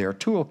had in their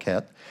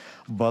toolkit,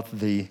 but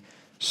the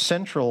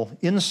central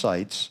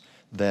insights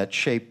that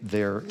shaped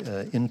their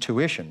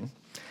intuition,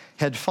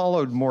 had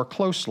followed more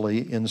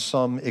closely in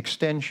some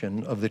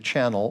extension of the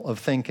channel of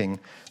thinking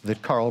that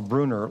Karl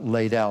Brunner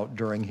laid out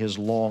during his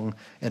long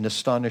and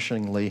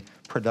astonishingly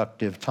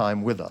productive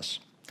time with us.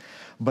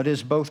 But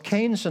as both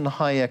Keynes and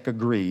Hayek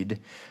agreed,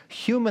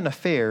 human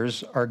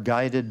affairs are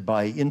guided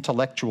by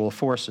intellectual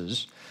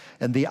forces,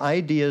 and the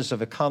ideas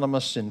of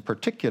economists in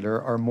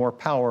particular are more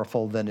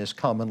powerful than is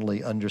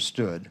commonly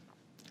understood.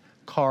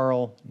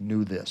 Karl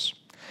knew this.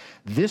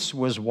 This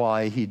was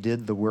why he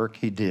did the work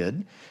he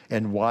did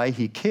and why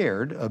he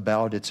cared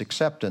about its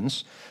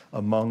acceptance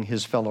among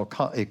his fellow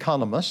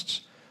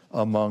economists,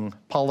 among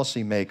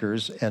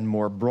policymakers, and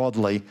more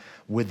broadly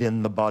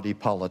within the body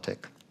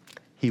politic.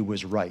 He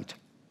was right.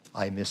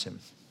 I miss him.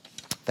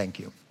 Thank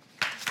you.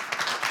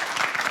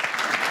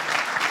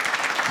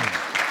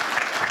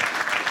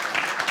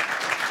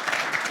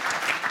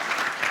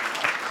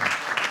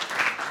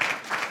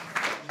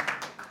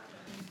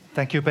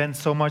 Thank you, Ben,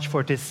 so much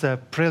for this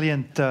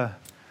brilliant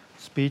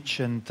speech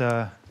and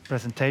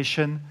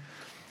presentation.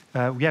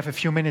 We have a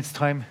few minutes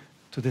time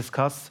to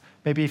discuss.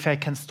 Maybe if I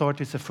can start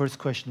with the first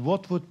question.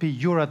 What would be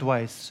your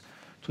advice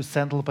to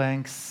central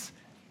banks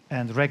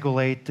and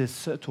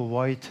regulators to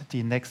avoid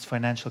the next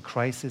financial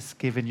crisis,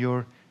 given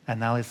your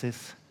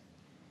analysis?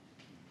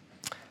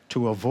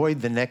 To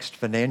avoid the next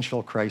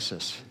financial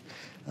crisis.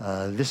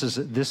 This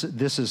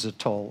is a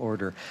tall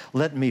order.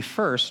 Let me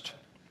first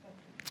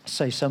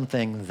say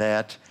something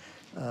that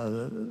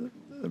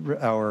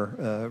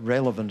our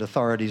relevant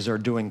authorities are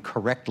doing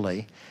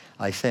correctly,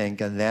 I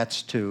think, and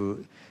that's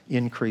to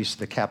increase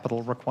the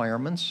capital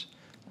requirements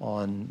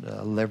on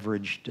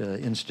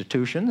leveraged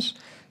institutions.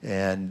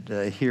 And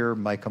here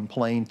my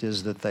complaint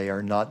is that they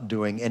are not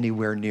doing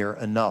anywhere near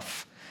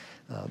enough.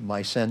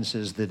 My sense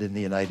is that in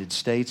the United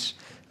States,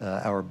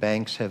 our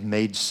banks have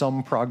made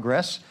some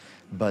progress,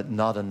 but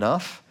not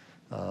enough.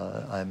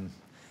 I'm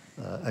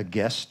a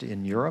guest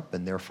in Europe,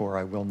 and therefore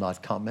I will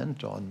not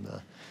comment on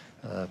the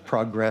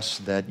progress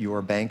that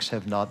your banks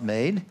have not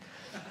made.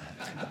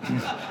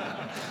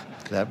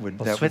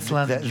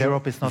 Switzerland and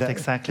Europe is not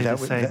exactly the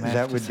same.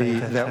 That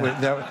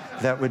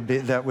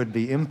would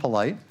be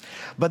impolite.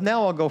 But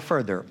now I'll go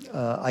further.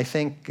 I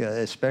think,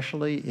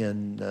 especially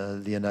in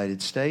the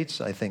United States,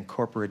 I think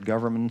corporate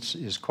governance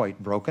is quite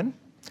broken.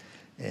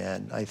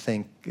 And I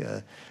think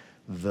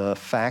the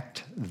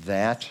fact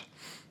that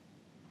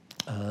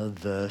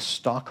the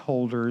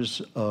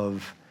stockholders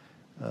of,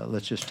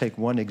 let's just take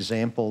one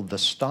example, the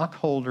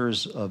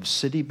stockholders of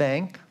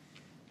Citibank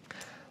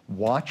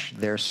watched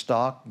their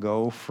stock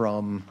go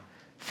from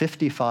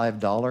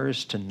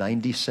 $55 to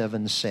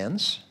 97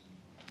 cents.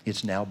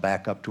 It's now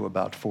back up to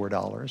about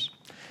 $4.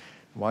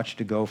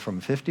 Watched it go from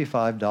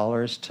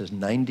 $55 to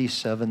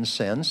 97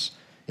 cents.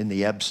 In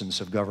the absence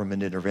of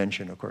government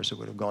intervention, of course, it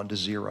would have gone to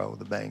zero.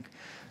 The bank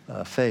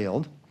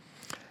failed.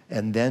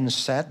 And then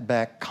sat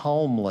back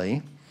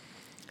calmly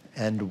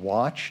and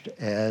watched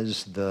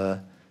as the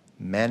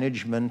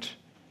management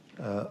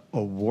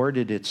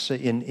awarded its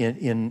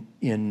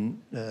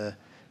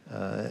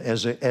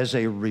as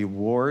a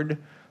reward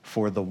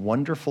for the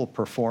wonderful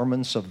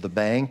performance of the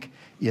bank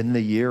in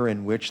the year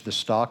in which the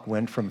stock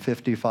went from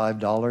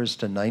 $55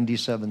 to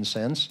 97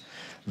 cents.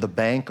 The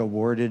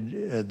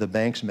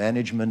bank's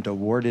management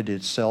awarded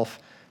itself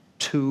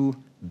 $2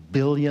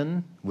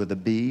 billion, with a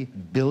B,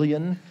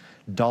 billion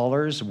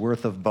dollars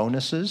worth of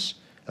bonuses,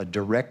 a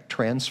direct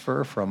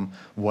transfer from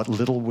what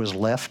little was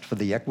left for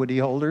the equity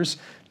holders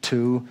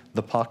to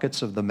the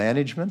pockets of the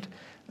management.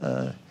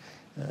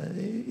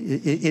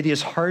 It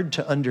is hard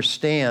to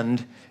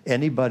understand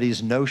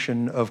anybody's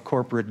notion of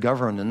corporate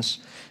governance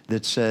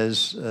that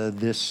says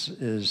this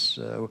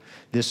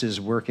is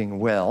working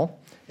well,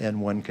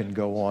 and one can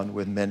go on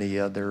with many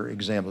other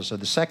examples. So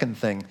the second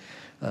thing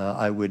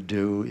I would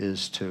do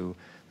is to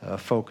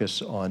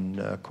focus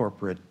on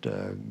corporate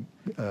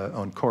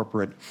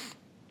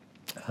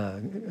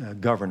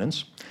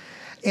governance.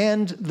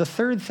 And the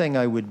third thing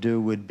I would do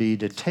would be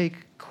to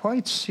take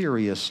quite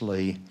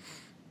seriously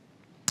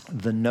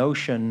the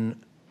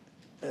notion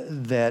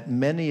that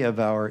many of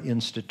our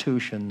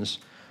institutions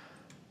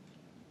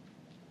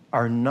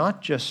are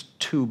not just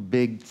too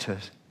big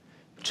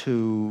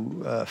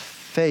to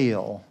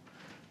fail,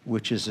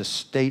 which is a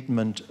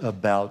statement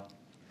about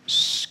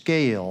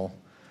scale,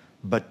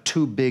 but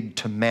too big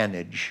to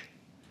manage,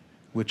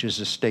 which is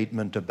a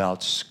statement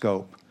about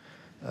scope.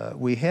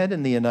 We had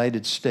in the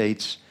United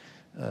States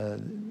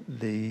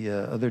the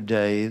other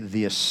day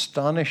the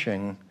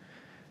astonishing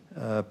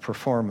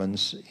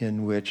performance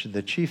in which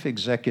the chief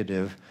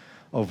executive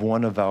of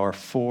one of our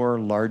 4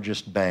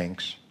 largest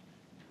banks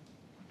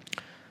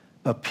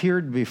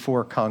appeared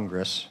before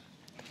Congress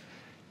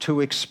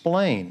to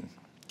explain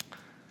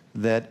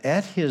that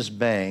at his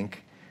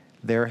bank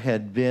there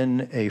had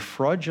been a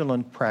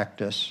fraudulent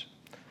practice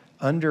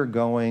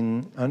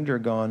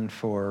undergone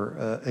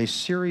for a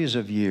series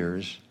of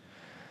years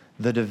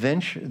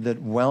that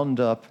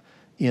wound up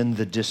in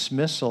the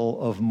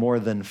dismissal of more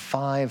than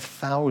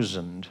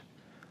 5,000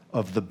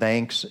 of the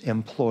bank's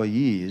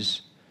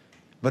employees,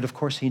 but of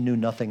course he knew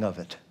nothing of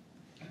it.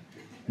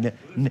 The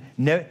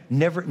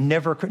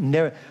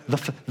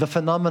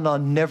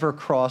phenomenon never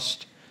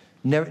crossed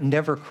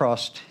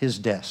his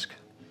desk.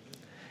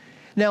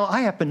 Now,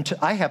 I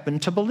happen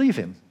to believe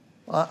him.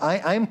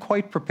 I am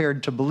quite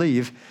prepared to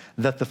believe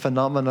that the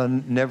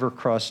phenomenon never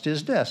crossed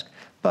his desk.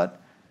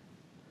 But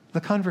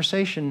the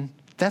conversation,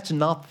 that's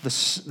not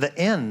the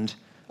end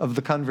of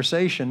the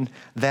conversation.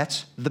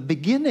 That's the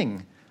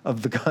beginning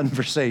of the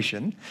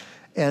conversation.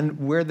 And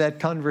where that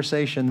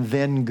conversation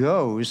then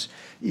goes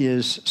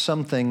is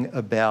something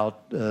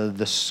about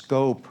the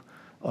scope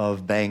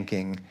of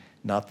banking,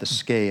 not the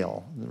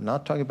scale. We're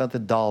not talking about the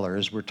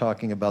dollars. We're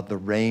talking about the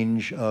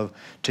range of,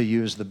 to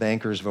use the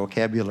banker's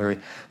vocabulary,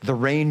 the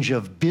range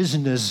of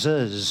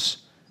businesses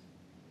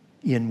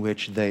in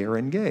which they are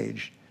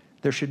engaged.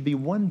 There should be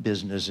one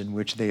business in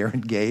which they are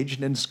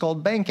engaged, and it's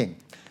called banking.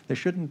 There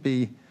shouldn't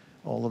be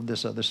all of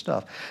this other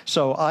stuff.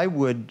 So I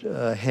would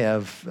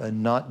have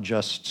not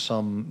just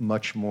some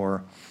much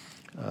more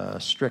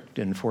strict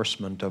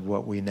enforcement of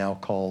what we now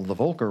call the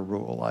Volcker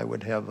Rule. I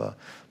would have a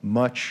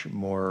much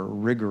more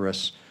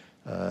rigorous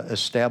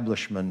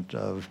establishment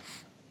of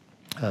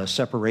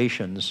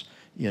separations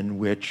in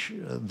which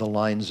the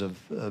lines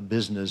of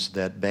business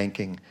that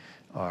banking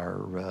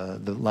are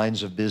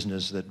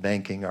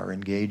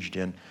engaged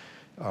in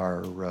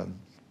are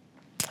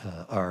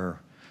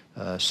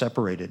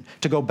separated.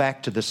 To go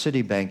back to the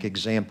Citibank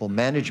example,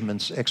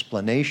 management's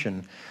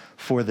explanation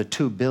for the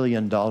 $2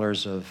 billion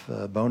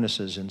of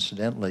bonuses,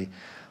 incidentally,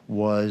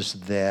 was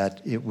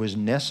that it was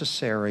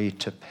necessary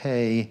to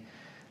pay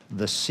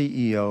the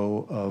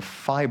CEO of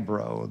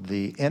Fibro,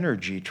 the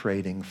energy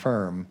trading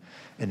firm,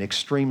 an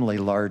extremely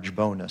large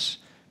bonus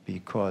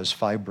because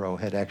Fibro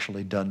had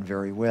actually done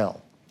very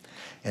well.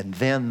 And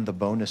then the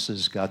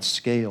bonuses got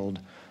scaled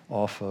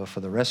off of, for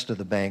the rest of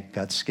the bank,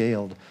 got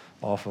scaled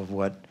off of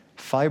what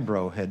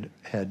Fibro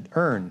had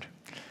earned.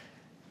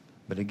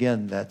 But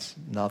again, that's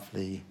not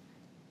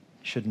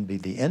shouldn't be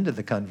the end of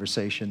the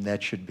conversation.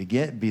 That should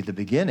be the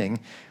beginning.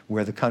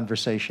 Where the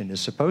conversation is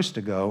supposed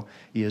to go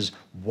is,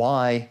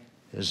 why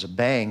does a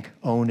bank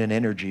own an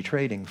energy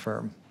trading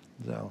firm?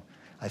 So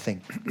I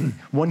think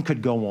one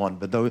could go on,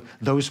 but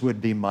those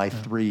would be my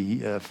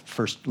three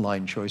first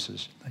line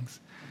choices. Thanks.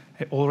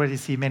 I already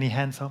see many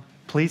hands up.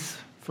 Please,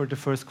 for the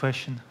first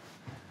question.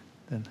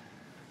 Then.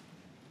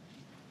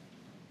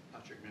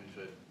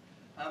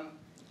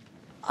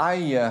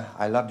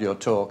 I loved your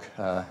talk,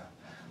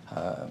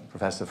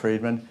 Professor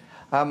Friedman,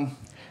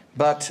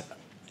 but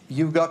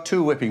you've got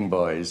two whipping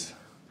boys,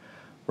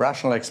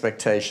 rational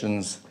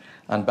expectations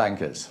and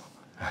bankers,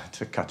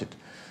 to cut it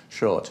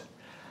short.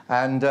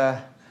 And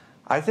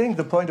I think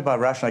the point about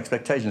rational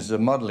expectations is a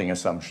modeling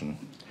assumption,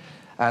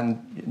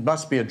 and it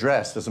must be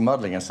addressed as a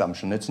modeling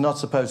assumption. It's not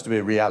supposed to be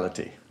a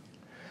reality.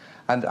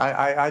 And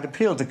I'd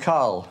appeal to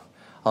Karl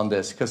on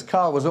this, because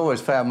Karl was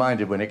always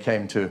fair-minded when it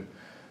came to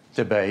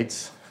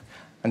debates.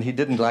 And he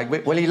didn't like,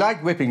 well, he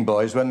liked whipping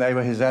boys when they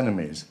were his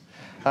enemies.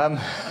 And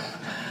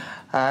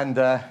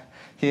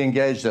he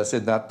engaged us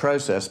in that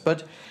process.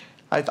 But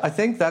I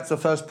think that's the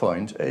first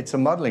point. It's a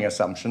modeling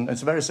assumption.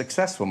 It's a very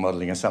successful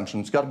modeling assumption.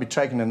 It's got to be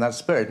taken in that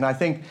spirit. And I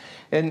think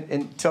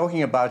in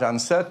talking about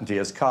uncertainty,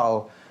 as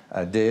Karl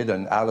did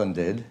and Alan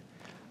did,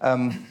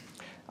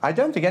 I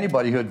don't think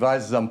anybody who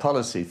advises on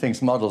policy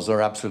thinks models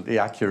are absolutely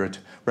accurate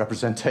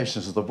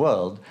representations of the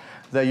world.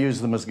 They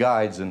use them as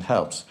guides and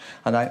helps.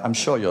 And I'm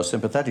sure you're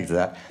sympathetic to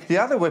that. The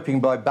other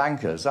whipping boy,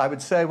 bankers, I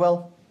would say,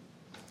 well,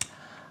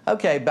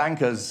 okay,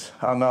 bankers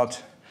are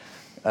not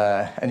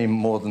any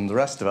more than the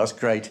rest of us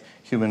great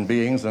human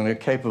beings, and are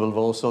capable of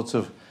all sorts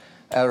of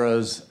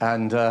errors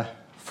and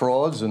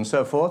frauds and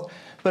so forth.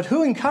 But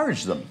who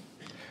encouraged them?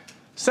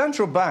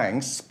 Central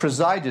banks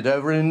presided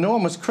over an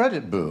enormous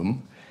credit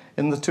boom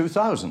in the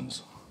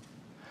 2000s.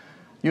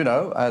 You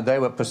know, they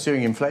were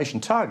pursuing inflation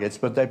targets,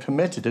 but they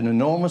permitted an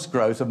enormous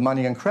growth of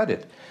money and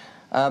credit.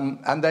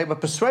 And they were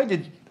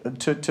persuaded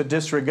to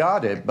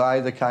disregard it by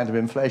the kind of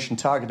inflation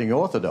targeting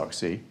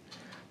orthodoxy.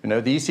 You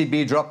know, the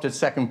ECB dropped its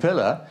second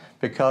pillar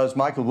because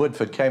Michael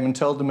Woodford came and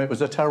told them it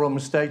was a terrible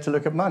mistake to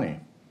look at money.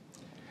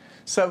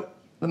 So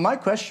my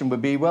question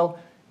would be, well,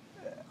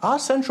 are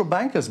central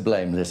bankers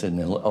blameless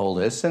in all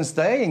this, since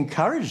they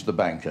encouraged the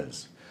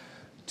bankers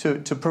to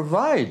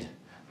provide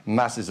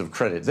masses of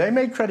credit? They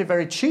made credit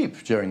very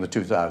cheap during the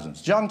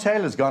 2000s. John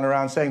Taylor's gone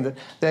around saying that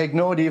they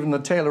ignored even the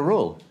Taylor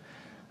rule.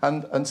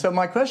 And so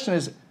my question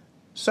is,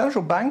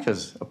 central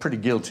bankers are pretty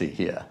guilty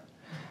here.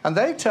 And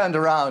they turned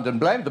around and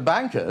blamed the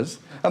bankers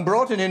and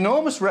brought in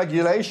enormous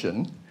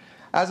regulation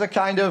as a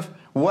kind of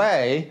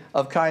way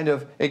of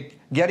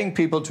getting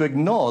people to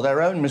ignore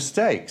their own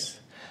mistakes.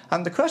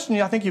 And the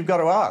question I think you've got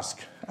to ask,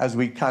 as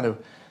we kind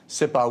of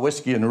sip our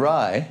whiskey and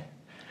rye,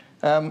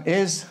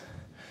 is,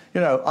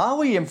 you know, are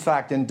we in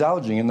fact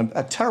indulging in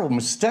a terrible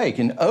mistake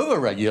in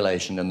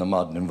over-regulation in the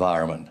modern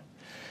environment,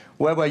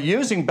 where we're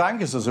using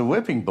bankers as a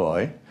whipping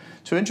boy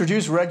to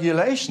introduce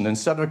regulation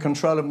instead of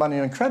control of money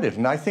and credit?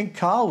 And I think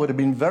Karl would have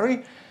been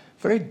very,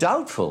 very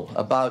doubtful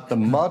about the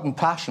modern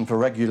passion for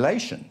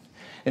regulation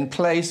in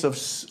place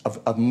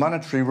of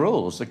monetary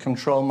rules that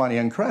control money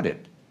and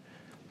credit.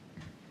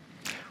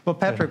 Well,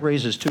 Patrick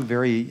raises two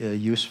very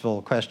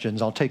useful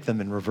questions. I'll take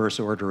them in reverse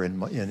order,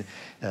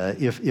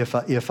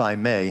 if I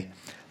may.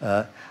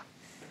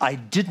 I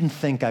didn't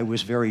think I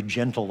was very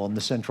gentle on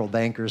the central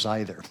bankers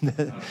either.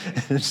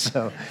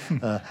 So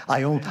I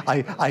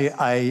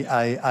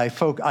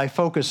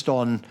focused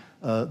on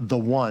the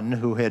one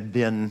who had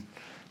been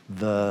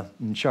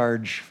in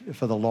charge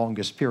for the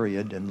longest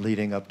period and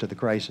leading up to the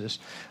crisis,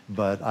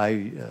 but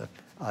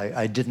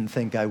I didn't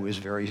think I was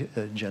very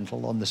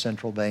gentle on the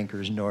central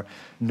bankers, nor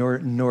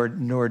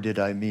did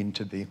I mean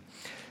to be.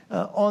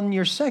 On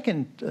your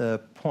second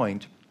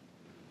point,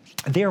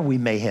 there we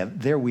may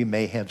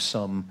have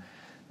some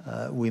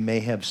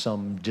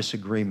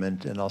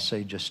disagreement, and I'll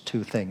say just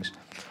two things.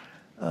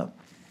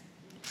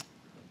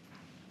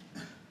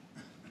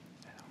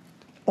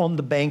 On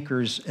the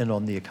bankers and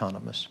on the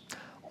economists.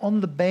 On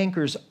the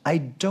bankers, I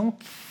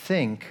don't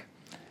think.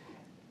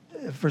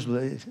 First of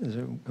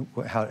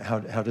all,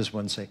 how does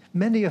one say?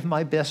 Many of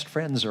my best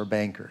friends are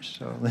bankers.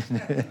 So,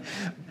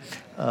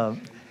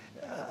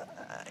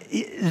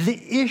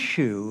 the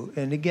issue,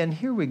 and again,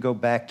 here we go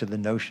back to the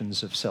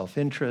notions of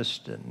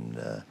self-interest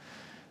and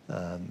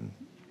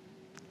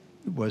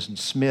it wasn't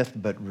Smith,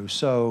 but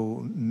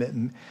Rousseau,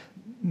 men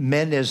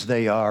as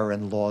they are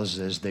and laws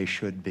as they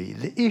should be.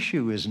 The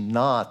issue is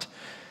not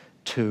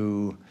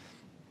to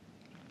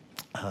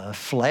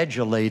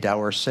flagellate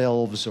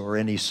ourselves or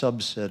any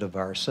subset of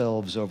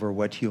ourselves over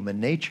what human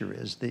nature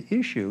is. The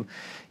issue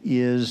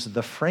is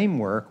the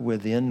framework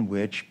within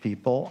which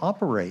people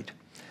operate.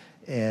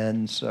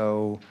 And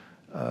so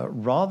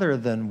rather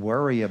than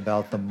worry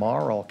about the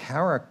moral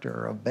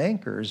character of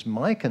bankers,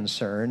 my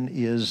concern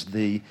is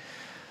the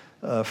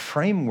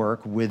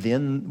framework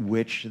within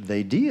which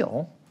they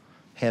deal,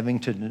 having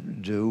to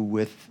do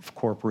with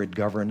corporate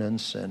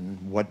governance and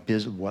what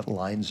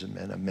lines,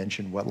 and I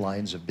mentioned what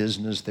lines of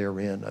business they're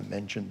in. I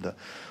mentioned the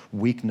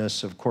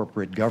weakness of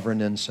corporate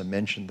governance. I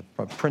mentioned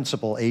the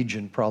principal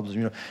agent problems.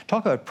 You know,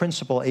 talk about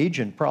principal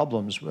agent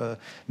problems.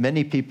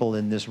 Many people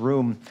in this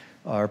room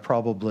are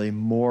probably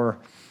more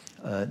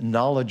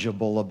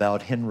knowledgeable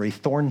about Henry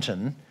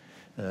Thornton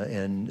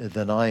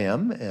than I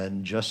am,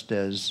 and just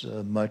as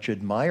much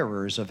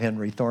admirers of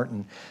Henry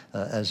Thornton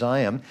as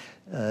I am.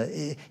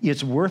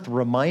 It's worth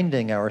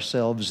reminding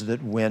ourselves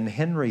that when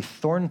Henry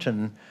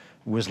Thornton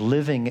was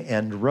living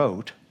and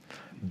wrote,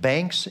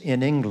 banks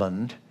in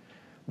England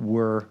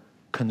were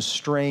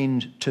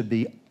constrained to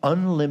be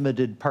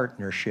unlimited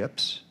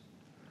partnerships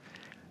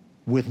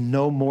with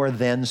no more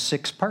than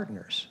 6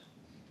 partners.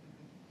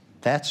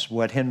 That's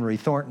what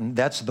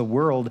that's the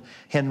world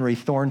Henry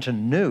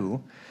Thornton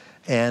knew.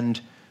 And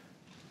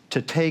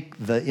to take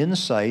the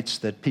insights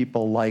that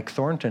people like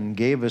Thornton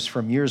gave us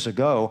from years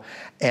ago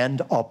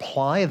and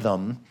apply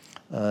them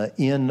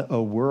in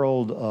a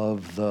world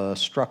of the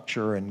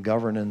structure and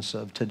governance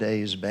of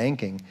today's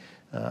banking,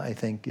 I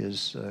think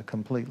is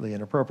completely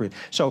inappropriate.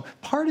 So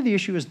part of the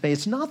issue is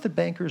it's not that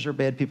bankers are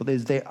bad people.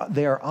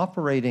 They are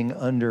operating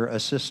under a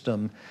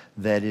system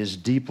that is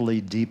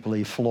deeply,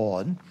 deeply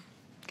flawed.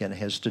 Again, it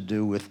has to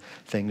do with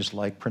things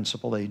like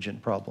principal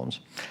agent problems.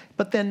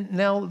 But then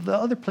now the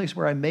other place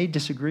where I may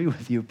disagree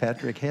with you,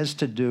 Patrick, has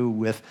to do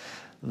with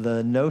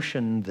the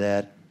notion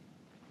that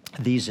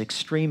these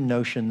extreme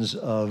notions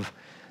of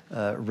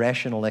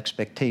rational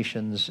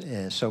expectations,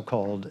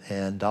 so-called,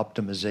 and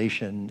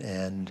optimization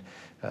and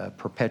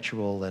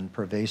perpetual and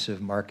pervasive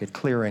market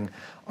clearing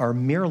are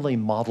merely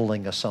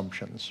modeling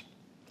assumptions.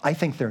 I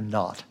think they're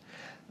not.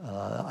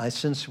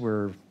 Since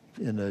we're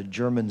in a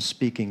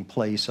German-speaking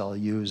place, I'll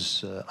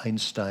use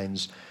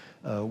Einstein's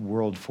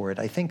world for it.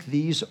 I think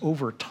these,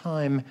 over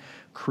time,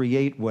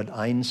 create what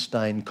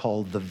Einstein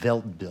called the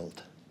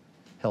Weltbild.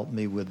 Help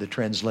me with the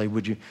translate.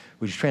 Would you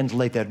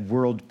translate that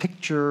world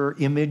picture,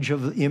 image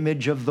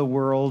of the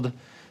world?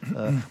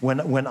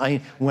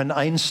 When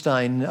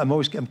Einstein,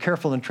 I'm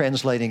careful in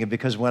translating it,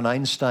 because when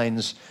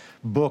Einstein's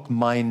book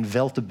Mein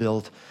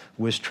Weltbild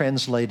was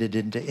translated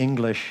into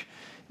English,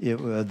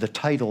 the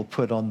title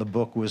put on the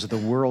book was "The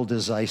World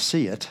as I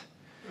See It,"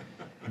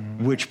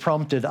 which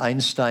prompted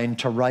Einstein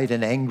to write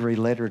an angry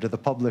letter to the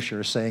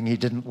publisher saying he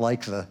didn't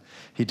like the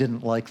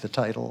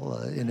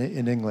title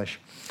in English.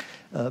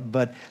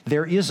 But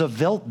there is a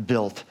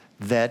Weltbild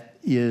that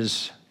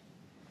is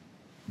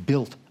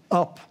built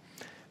up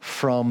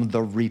from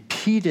the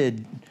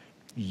repeated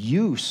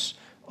use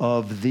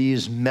of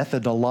these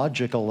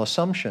methodological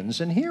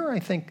assumptions. And here I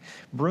think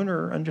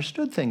Brunner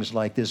understood things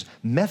like this.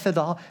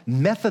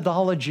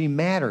 Methodology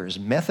matters.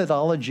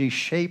 Methodology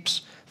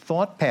shapes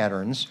thought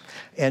patterns,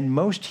 and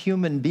most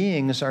human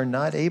beings are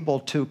not able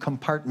to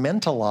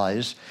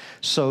compartmentalize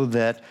so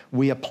that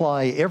we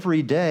apply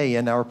every day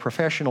in our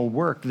professional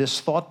work this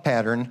thought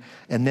pattern,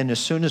 and then as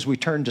soon as we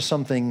turn to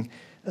something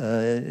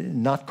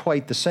not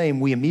quite the same,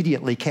 we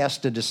immediately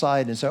cast it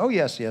aside and say, oh,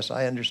 yes,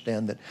 I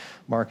understand that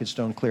markets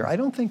don't clear. I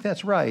don't think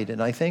that's right.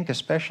 And I think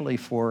especially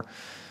for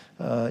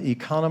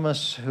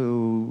economists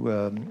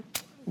who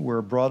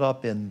were brought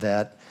up in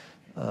that,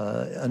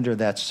 under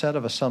that set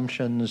of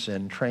assumptions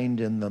and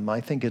trained in them, I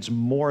think it's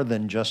more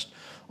than just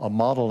a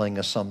modeling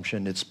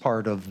assumption. It's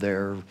part of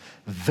their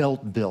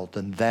Weltbild,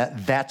 and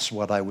that's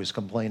what I was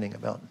complaining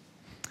about.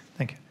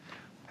 Thank you.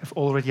 I have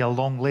already a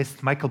long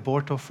list. Michael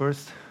Borto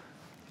first.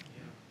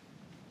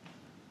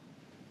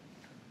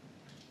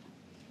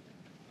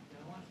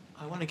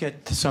 I want to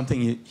get to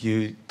something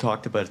you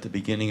talked about at the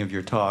beginning of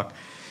your talk,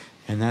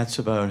 and that's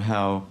about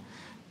how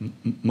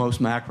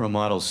most macro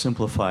models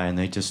simplify, and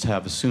they just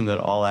assume that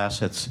all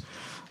assets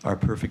are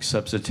perfect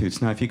substitutes.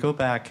 Now, if you go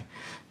back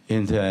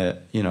into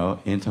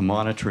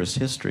monetarist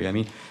history, I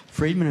mean,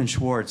 Friedman and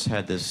Schwartz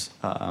had this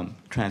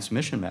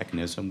transmission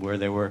mechanism where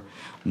there were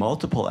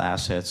multiple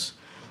assets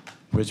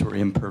which were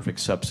imperfect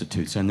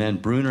substitutes. And then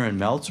Brunner and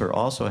Meltzer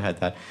also had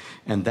that.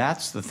 And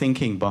that's the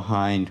thinking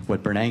behind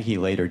what Bernanke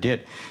later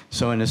did.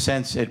 So in a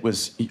sense,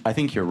 I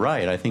think you're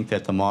right. I think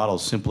that the model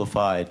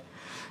simplified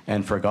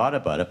and forgot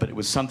about it, but it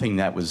was something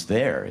that was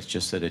there. It's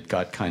just that it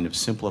got kind of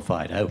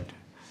simplified out.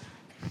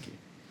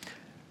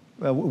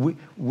 Well,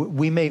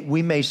 we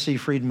may see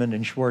Friedman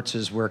and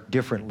Schwartz's work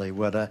differently.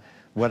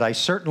 What I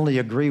certainly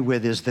agree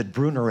with is that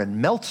Brunner and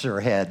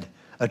Meltzer had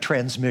a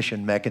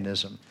transmission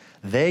mechanism.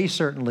 They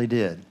certainly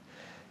did.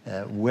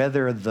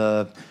 Whether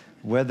the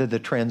Whether the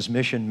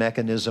transmission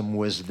mechanism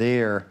was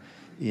there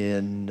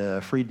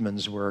in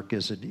Friedman's work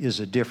is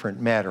a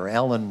different matter.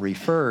 Alan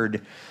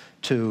referred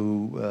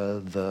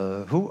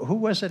to who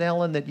was it,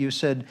 Alan, that you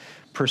said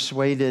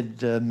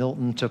persuaded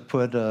Milton to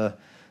put the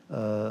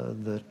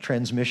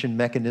transmission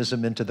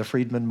mechanism into the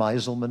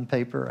Friedman-Meiselman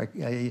paper?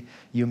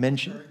 You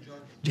mentioned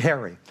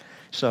Harry.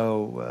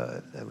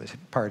 So that was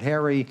part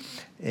Harry,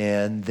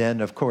 and then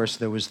of course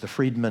there was the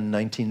Friedman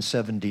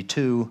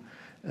 1972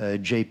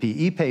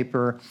 JPE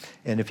paper,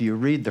 and if you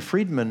read the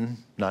Friedman,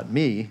 not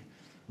me,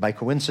 by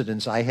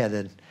coincidence, I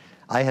had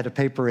a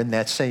paper in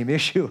that same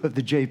issue of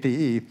the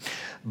JPE,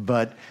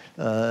 but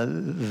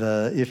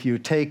if you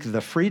take the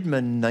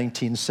Friedman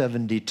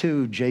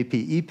 1972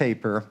 JPE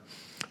paper,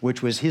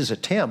 which was his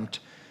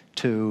attempt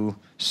to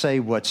say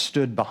what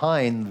stood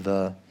behind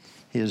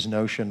his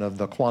notion of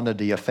the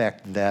quantity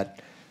effect that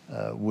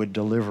would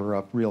deliver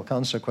up real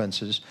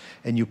consequences,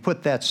 and you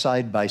put that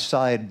side by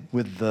side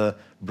with the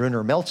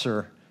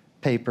Brunner-Meltzer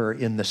paper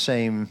in the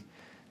same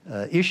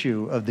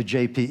issue of the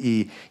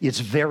JPE, it's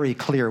very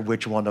clear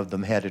which one of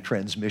them had a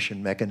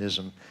transmission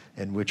mechanism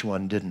and which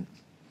one didn't.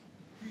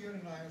 He had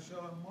an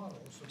ISLM model.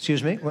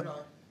 Excuse me?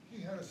 What?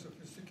 He had a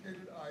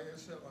sophisticated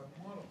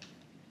ISLM model.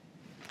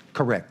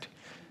 Correct.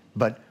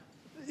 But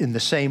in the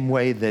same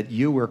way that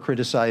you were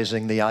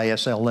criticizing the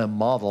ISLM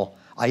model,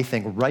 I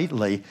think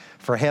rightly,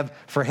 for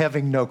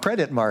having no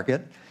credit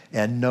market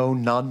and no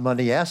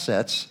non-money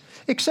assets,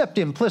 except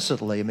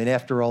implicitly. I mean,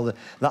 after all, the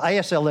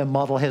ISLM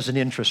model has an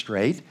interest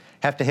rate.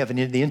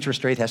 The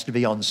interest rate has to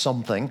be on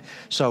something.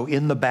 So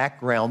in the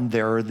background,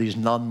 there are these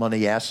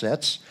non-money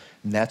assets,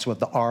 and that's what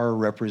the R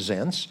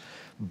represents.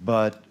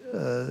 But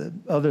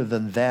other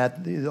than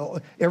that,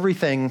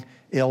 everything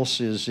else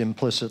is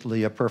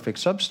implicitly a perfect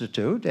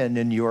substitute. And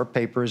in your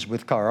papers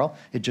with Karl,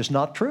 it's just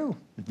not true.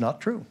 It's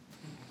not true.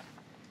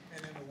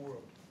 And in the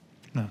world.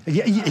 No.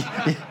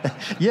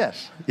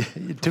 Yes,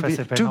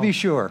 to be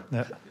sure.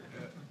 Yeah.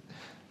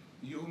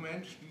 You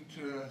mentioned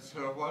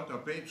Sir Walter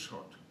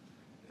Bagehot.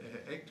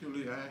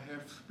 Actually, I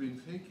have been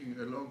thinking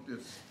along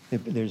this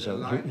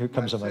line Here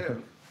comes a myself.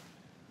 microphone.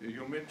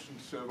 You mentioned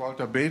Sir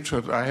Walter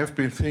Bagehot. I have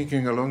been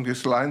thinking along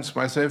these lines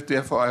myself.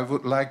 Therefore, I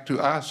would like to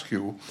ask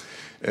you,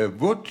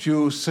 would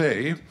you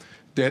say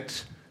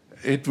that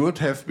it would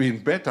have been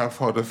better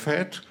for the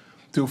Fed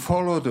to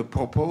follow the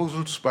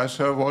proposals by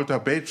Sir Walter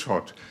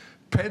Bagehot,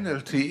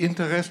 penalty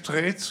interest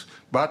rates,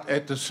 but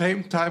at the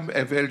same time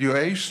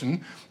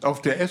evaluation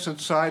of the asset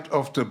side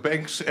of the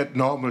banks at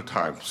normal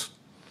times?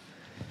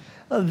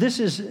 This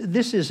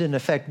is in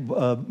effect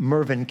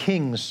Mervyn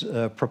King's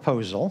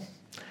proposal,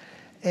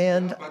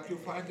 and But you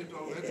find it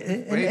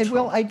already.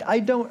 well, I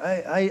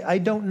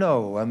don't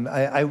know.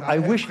 I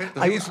wish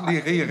I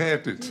recently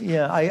reread it.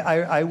 Yeah,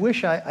 I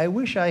wish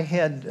I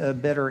had a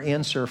better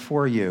answer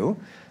for you,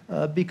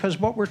 because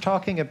what we're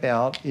talking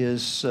about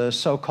is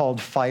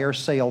so-called fire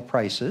sale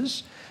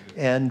prices,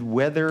 and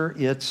whether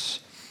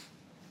it's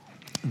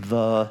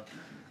the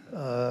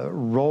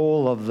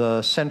role of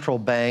the central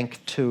bank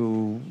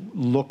to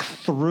look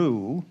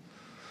through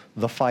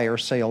the fire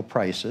sale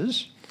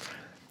prices.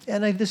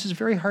 And this is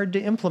very hard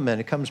to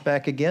implement. It comes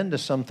back again to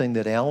something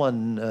that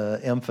Alan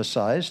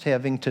emphasized,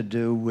 having to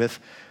do with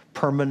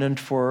permanent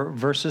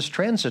versus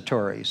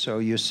transitory. So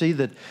you see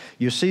that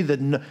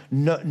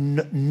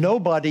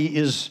nobody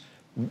is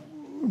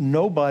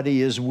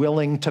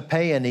willing to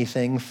pay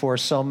anything for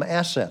some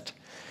asset.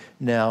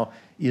 Now,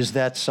 is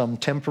that some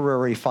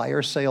temporary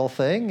fire sale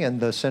thing, and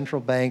the central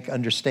bank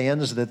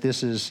understands that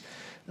this is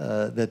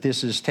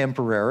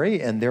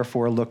temporary and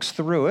therefore looks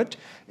through it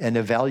and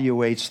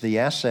evaluates the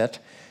asset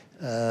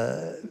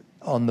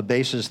on the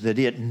basis that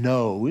it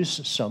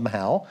knows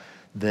somehow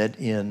that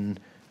in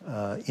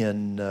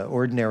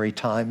ordinary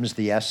times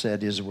the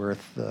asset is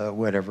worth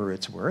whatever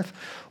it's worth?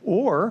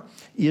 Or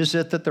is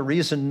it that the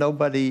reason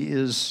nobody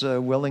is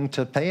willing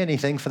to pay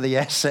anything for the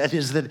asset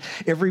is that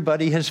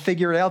everybody has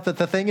figured out that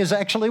the thing is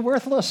actually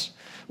worthless?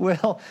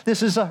 Well,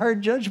 this is a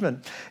hard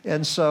judgment,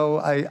 and so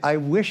I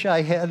wish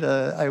I had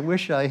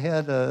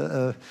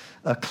a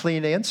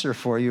clean answer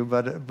for you,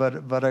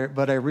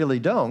 but I really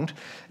don't.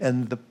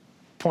 And the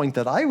point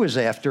that I was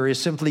after is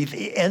simply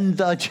the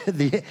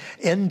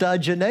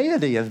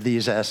endogeneity of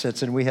these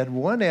assets, and we had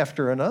one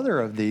after another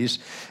of these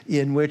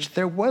in which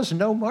there was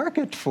no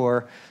market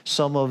for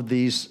some of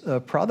these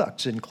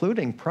products,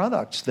 including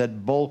products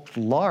that bulked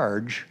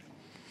large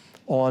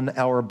on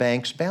our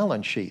bank's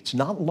balance sheets,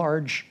 not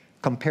large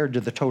compared to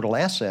the total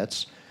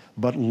assets,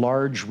 but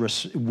large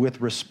with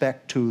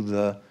respect to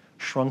the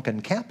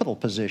shrunken capital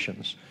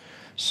positions,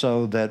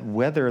 so that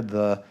whether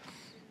the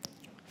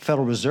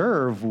Federal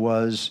Reserve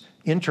was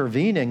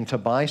intervening to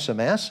buy some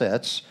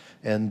assets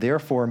and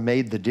therefore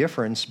made the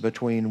difference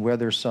between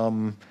whether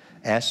some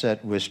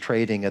asset was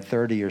trading at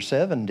 30 or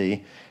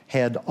 70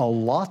 had a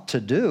lot to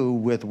do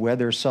with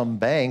whether some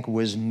bank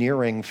was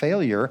nearing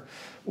failure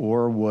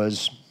or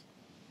was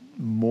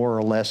more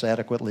or less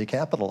adequately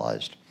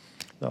capitalized.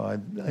 So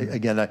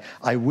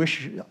I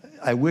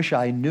wish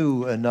I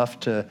knew enough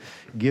to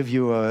give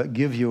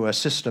you a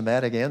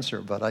systematic answer,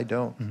 but I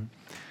don't. Mm-hmm.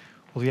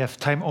 Well, we have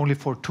time only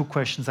for 2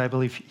 questions. I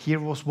believe here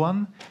was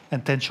one,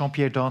 and then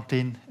Jean-Pierre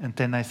Dantin, and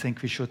then I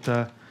think we should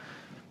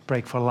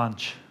break for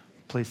lunch.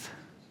 Please.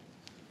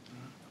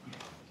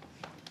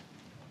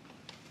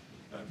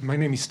 My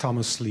name is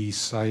Thomas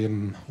Lees. I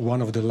am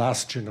one of the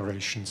last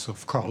generations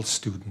of Karl's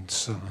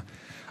students.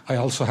 I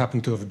also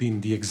happen to have been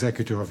the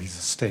executor of his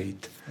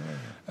estate.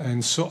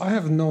 And so I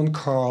have known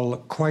Karl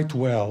quite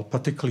well,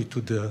 particularly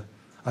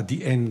at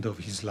the end of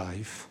his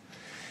life.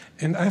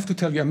 And I have to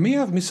tell you, I may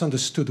have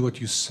misunderstood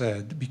what you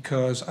said,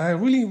 because I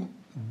really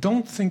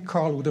don't think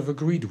Karl would have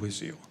agreed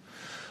with you.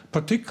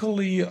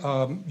 Particularly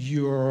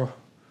your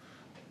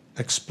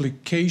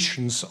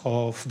explications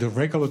of the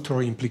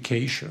regulatory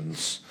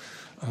implications.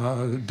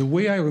 The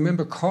way I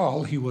remember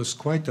Karl, he was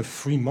quite a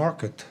free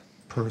market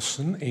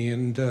person,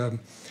 and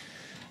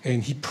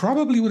he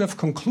probably would have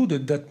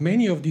concluded that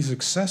many of these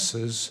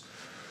excesses,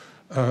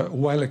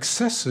 while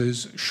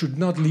excesses should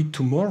not lead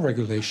to more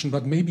regulation,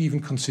 but maybe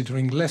even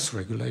considering less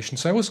regulation.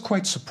 So I was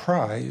quite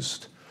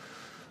surprised,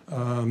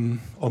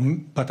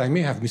 but I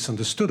may have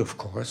misunderstood, of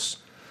course,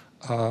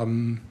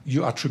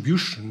 your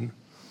attribution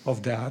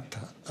of that.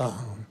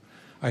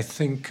 I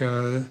think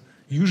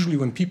usually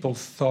when people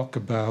talk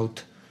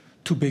about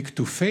too big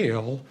to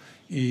fail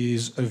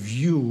is a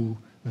view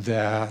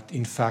that,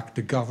 in fact,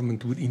 the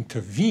government would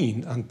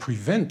intervene and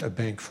prevent a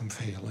bank from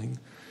failing,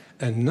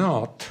 and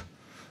not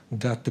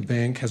that the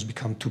bank has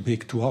become too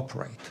big to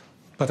operate.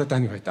 But at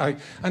any rate,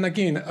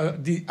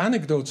 the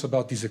anecdotes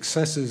about these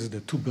excesses, the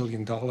 $2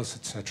 billion,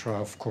 etc.,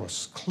 are of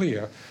course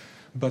clear.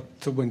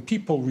 But when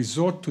people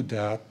resort to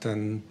that,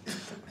 and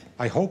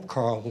I hope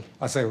Karl,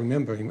 as I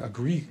remember him,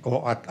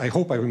 I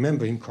hope I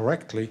remember him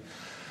correctly,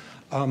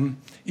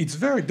 it's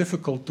very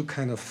difficult to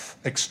kind of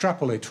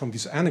extrapolate from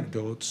these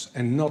anecdotes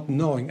and not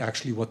knowing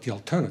actually what the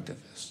alternative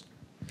is.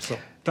 So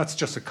that's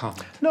just a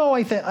comment. No,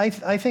 I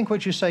think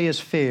what you say is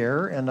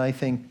fair, and I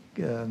think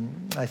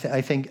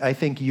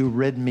you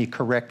read me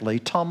correctly.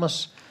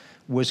 Thomas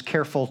was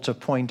careful to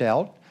point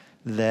out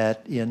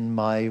that in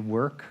my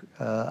work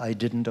I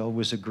didn't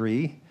always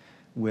agree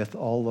with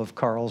all of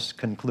Karl's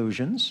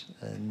conclusions,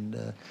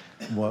 and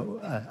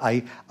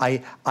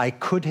I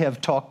could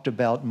have talked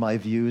about my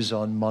views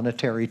on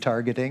monetary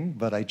targeting,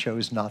 but I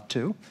chose not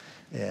to,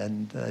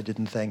 and I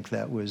didn't think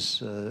that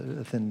was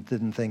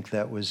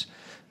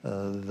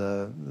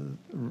a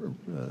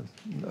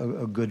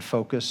good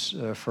focus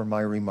for my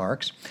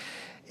remarks.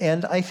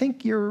 And I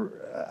think you're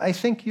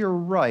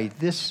right.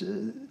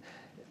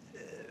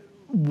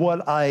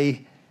 What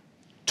I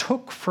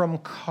took from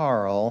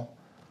Karl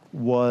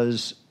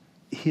was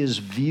his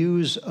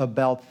views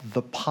about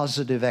the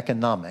positive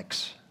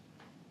economics,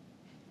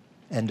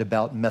 and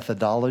about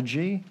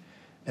methodology,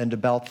 and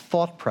about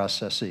thought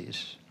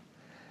processes.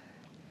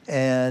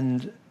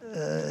 And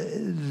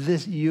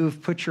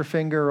you've put your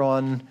finger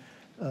on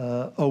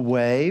a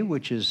way,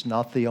 which is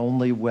not the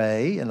only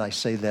way, and I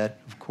say that,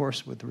 of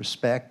course, with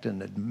respect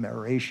and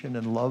admiration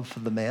and love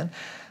for the man.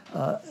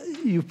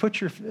 You put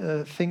your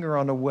finger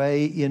on a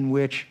way in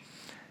which,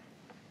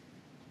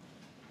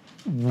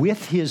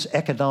 with his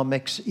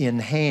economics in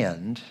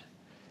hand,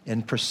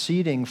 and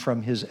proceeding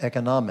from his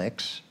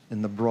economics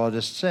in the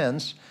broadest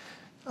sense,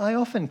 I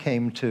often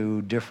came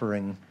to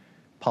differing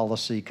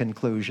policy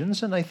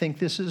conclusions, and I think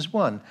this is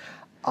one.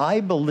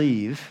 I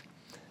believe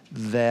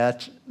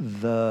that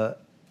the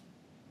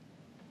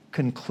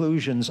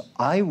conclusions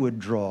I would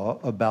draw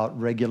about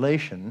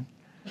regulation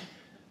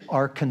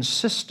are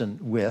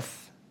consistent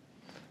with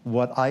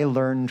what I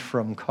learned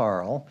from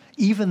Karl,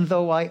 even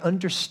though I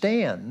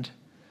understand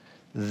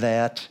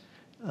that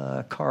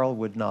Karl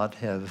would not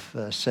have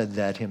said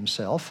that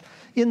himself,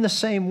 in the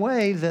same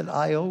way that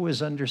I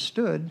always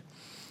understood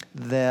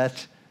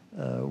that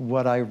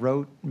what I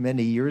wrote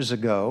many years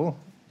ago,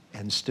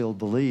 and still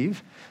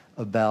believe,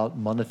 about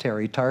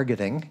monetary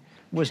targeting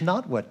was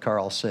not what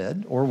Karl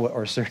said,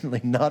 or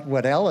certainly not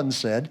what Alan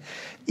said,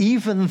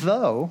 even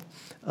though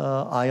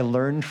I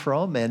learned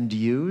from and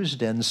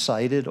used and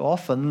cited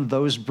often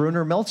those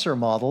Brunner-Meltzer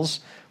models,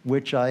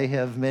 which I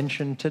have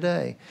mentioned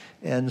today.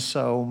 And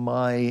so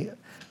my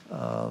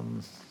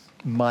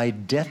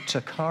debt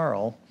to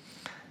Karl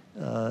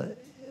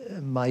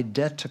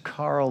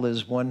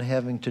is one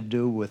having to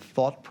do with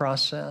thought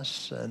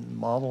process and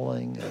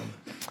modeling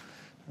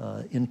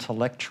and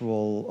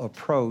intellectual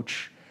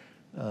approach,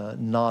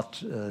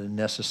 not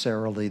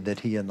necessarily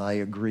that he and I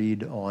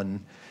agreed on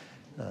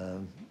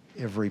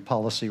every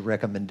policy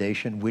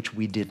recommendation, which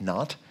we did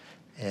not.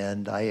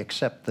 And I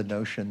accept the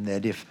notion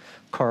that if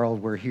Karl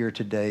were here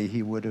today,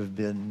 he would have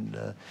been,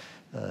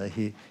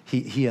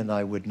 he and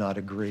I would not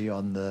agree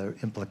on the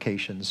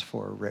implications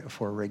for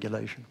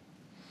regulation.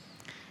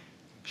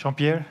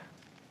 Jean-Pierre,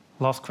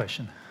 last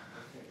question.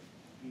 Okay,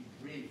 be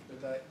brief,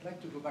 but I'd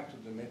like to go back to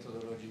the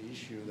methodology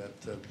issue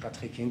that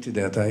Patrick hinted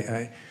at.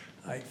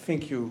 I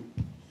think you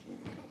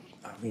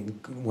are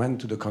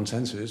went to the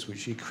consensus,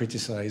 which he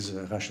criticized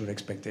rational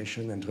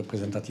expectation and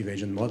representative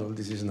agent model.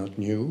 This is not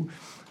new.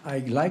 I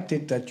liked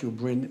it that you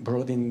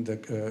brought in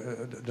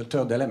the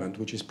third element,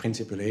 which is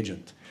principal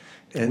agent.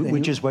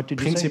 Which is what did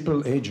you say?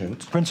 Principal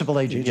agent. Principal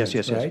agent,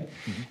 yes. Right?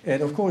 Mm-hmm.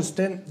 And of course,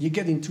 then you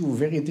get into a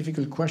very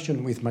difficult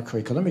question with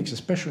macroeconomics,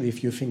 especially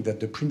if you think that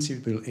the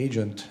principal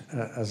agent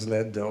has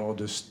led, or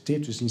the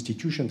status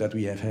institution that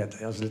we have had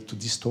has led to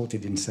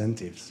distorted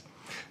incentives.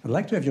 I'd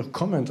like to have your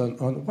comment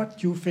on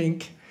what you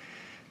think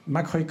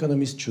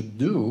macroeconomists should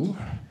do.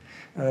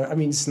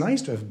 It's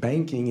nice to have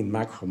banking in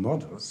macro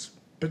models,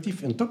 but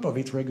if on top of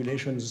it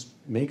regulations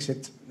makes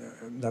it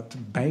that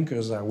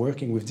bankers are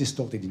working with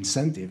distorted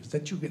incentives,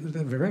 that you get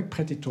a very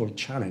practical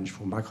challenge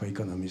for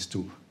macroeconomists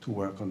to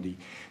work on the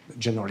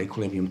general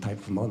equilibrium type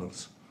of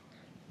models.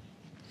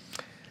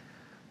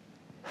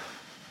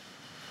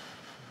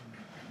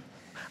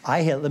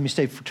 Let me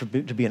say, to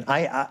begin,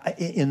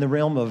 in the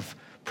realm of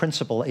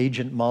principal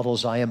agent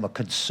models, I am a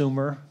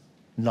consumer,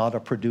 not a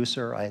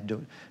producer.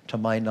 To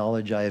my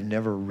knowledge, I have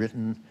never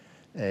written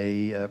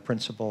a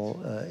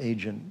principal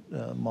agent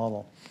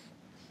model.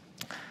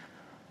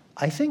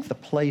 I think the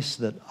place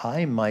that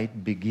I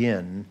might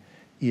begin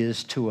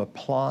is to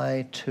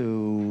apply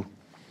to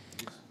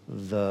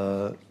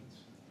the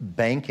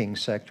banking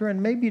sector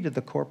and maybe to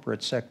the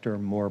corporate sector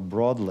more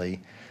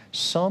broadly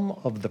some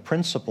of the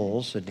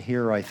principles, and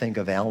here I think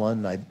of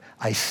Alan, I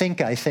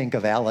think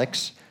of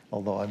Alex,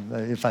 although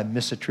if I'm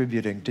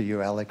misattributing to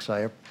you, Alex,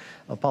 I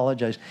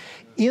apologize.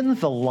 In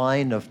the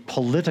line of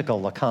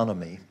political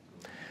economy,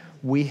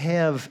 we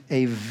have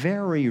a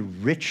very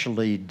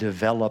richly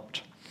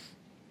developed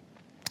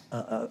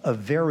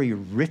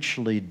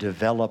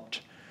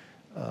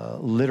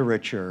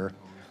literature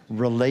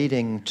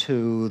relating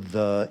to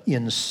the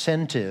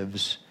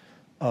incentives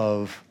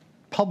of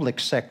public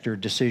sector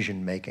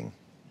decision making.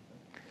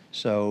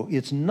 So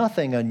it's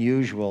nothing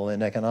unusual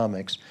in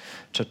economics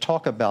to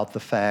talk about the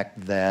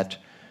fact that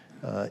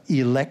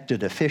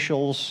elected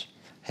officials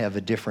have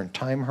a different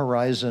time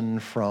horizon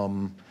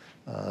from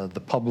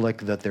the public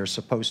that they're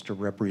supposed to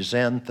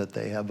represent, that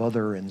they have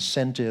other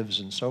incentives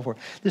and so forth.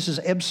 This is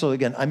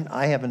absolutely, again,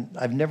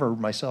 I've never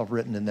myself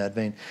written in that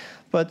vein,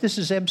 but this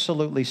is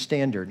absolutely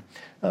standard.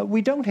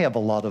 We don't have a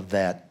lot of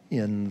that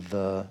in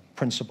the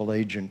principal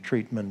agent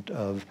treatment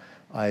of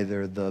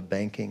either the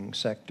banking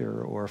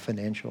sector or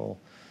financial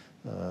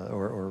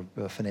or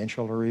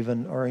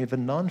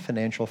even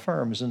non-financial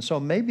firms. And so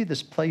maybe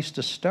this place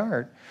to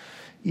start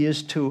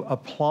is to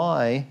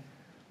apply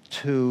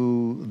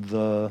to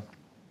the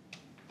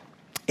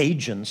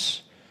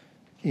agents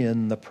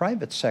in the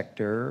private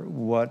sector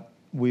what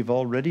we've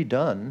already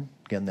done.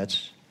 Again,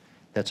 that's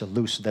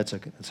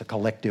a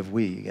collective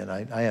we, and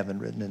I haven't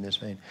written in this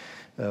vein.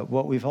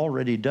 What we've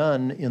already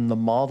done in the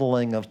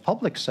modeling of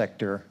public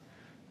sector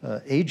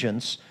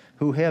agents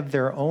who have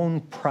their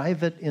own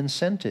private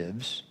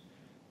incentives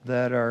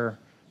that are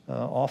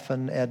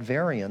often at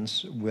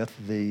variance with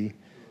the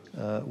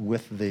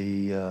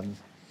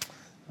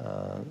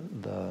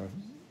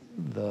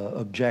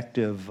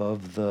objective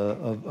of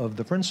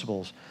the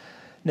principles.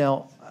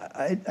 Now,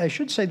 I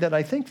should say that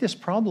I think this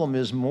problem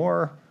is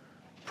more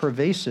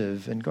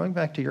pervasive, and going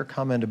back to your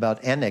comment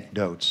about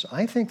anecdotes,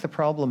 I think the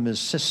problem is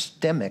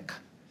systemic,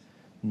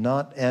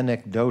 not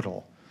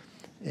anecdotal.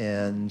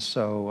 And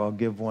so I'll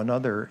give one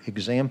other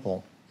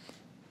example.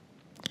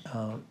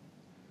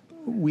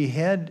 We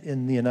had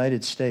in the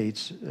United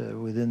States,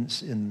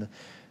 in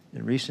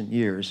recent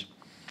years,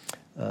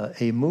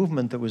 a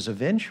movement that was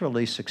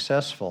eventually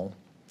successful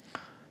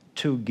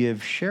to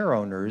give share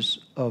owners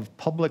of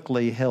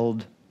publicly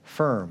held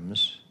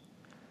firms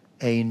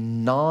a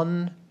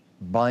non-binding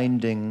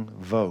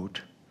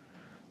vote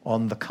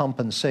on the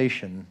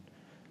compensation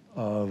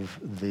of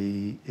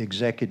the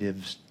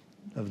executives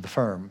of the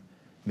firm,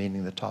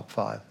 meaning the top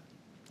 5.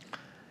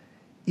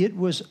 It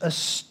was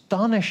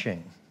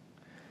astonishing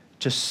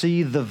to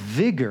see the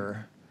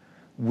vigor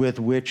with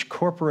which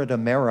corporate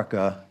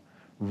America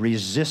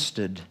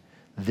resisted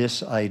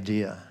this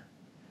idea.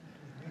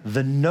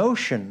 The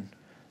notion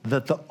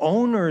that the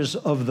owners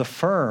of the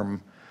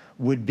firm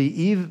would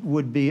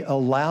be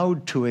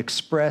allowed to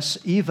express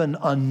even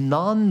a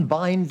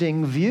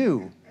non-binding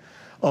view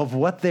of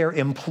what their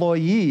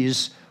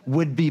employees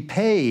would be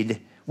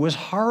paid was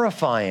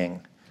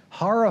horrifying.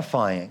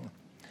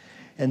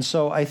 And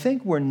so I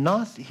think we're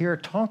not here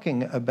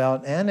talking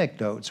about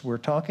anecdotes. We're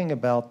talking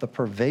about the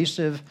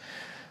pervasive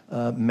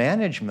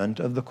management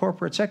of the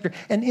corporate sector.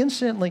 And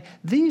incidentally,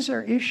 these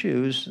are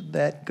issues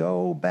that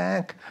go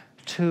back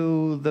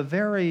to the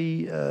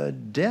very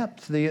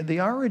depth, the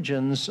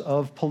origins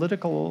of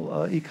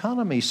political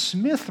economy.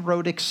 Smith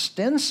wrote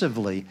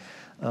extensively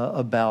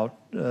about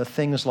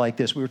things like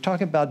this. We were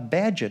talking about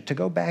Bagehot. To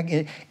go back,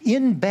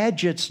 in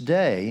Bagehot's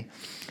day,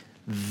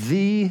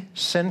 the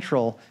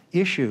central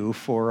issue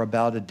for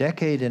about a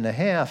decade and a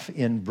half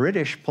in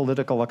British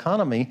political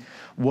economy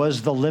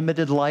was the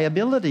limited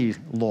liability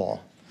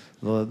law.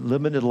 The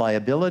limited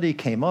liability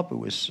came up. It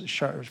was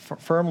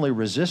firmly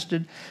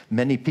resisted.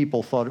 Many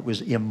people thought it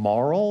was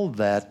immoral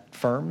that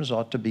firms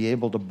ought to be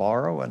able to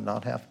borrow and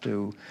not have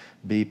to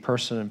be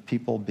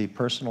people be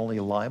personally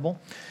liable.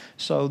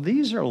 So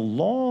these are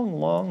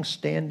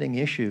long-standing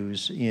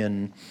issues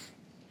in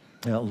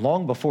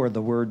long before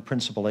the word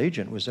principal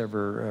agent was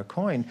ever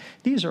coined.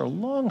 These are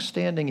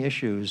long-standing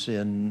issues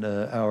in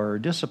our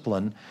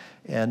discipline,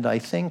 and I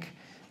think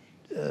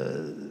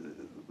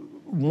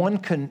one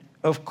can,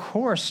 of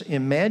course,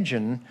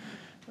 imagine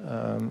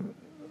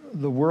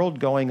the world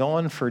going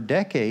on for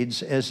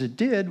decades as it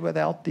did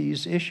without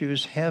these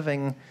issues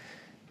having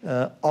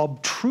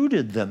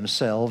obtruded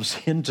themselves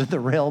into the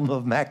realm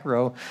of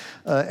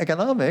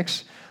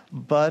macroeconomics,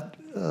 but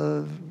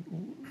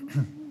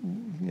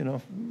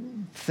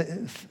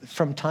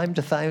from time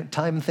to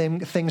time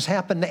things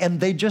happen,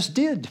 and they just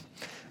did.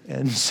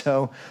 And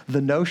so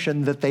the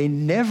notion that they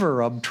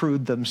never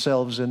obtrude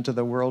themselves into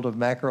the world of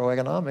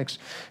macroeconomics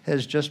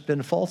has just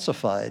been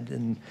falsified.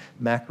 And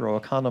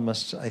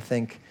macroeconomists, I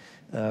think,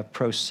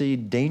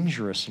 proceed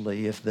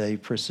dangerously if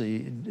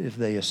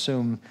they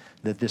assume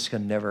that this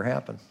can never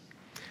happen.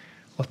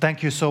 Well,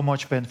 thank you so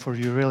much, Ben, for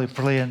your really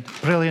brilliant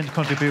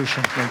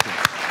contribution. Thank you.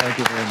 Thank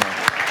you very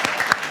much.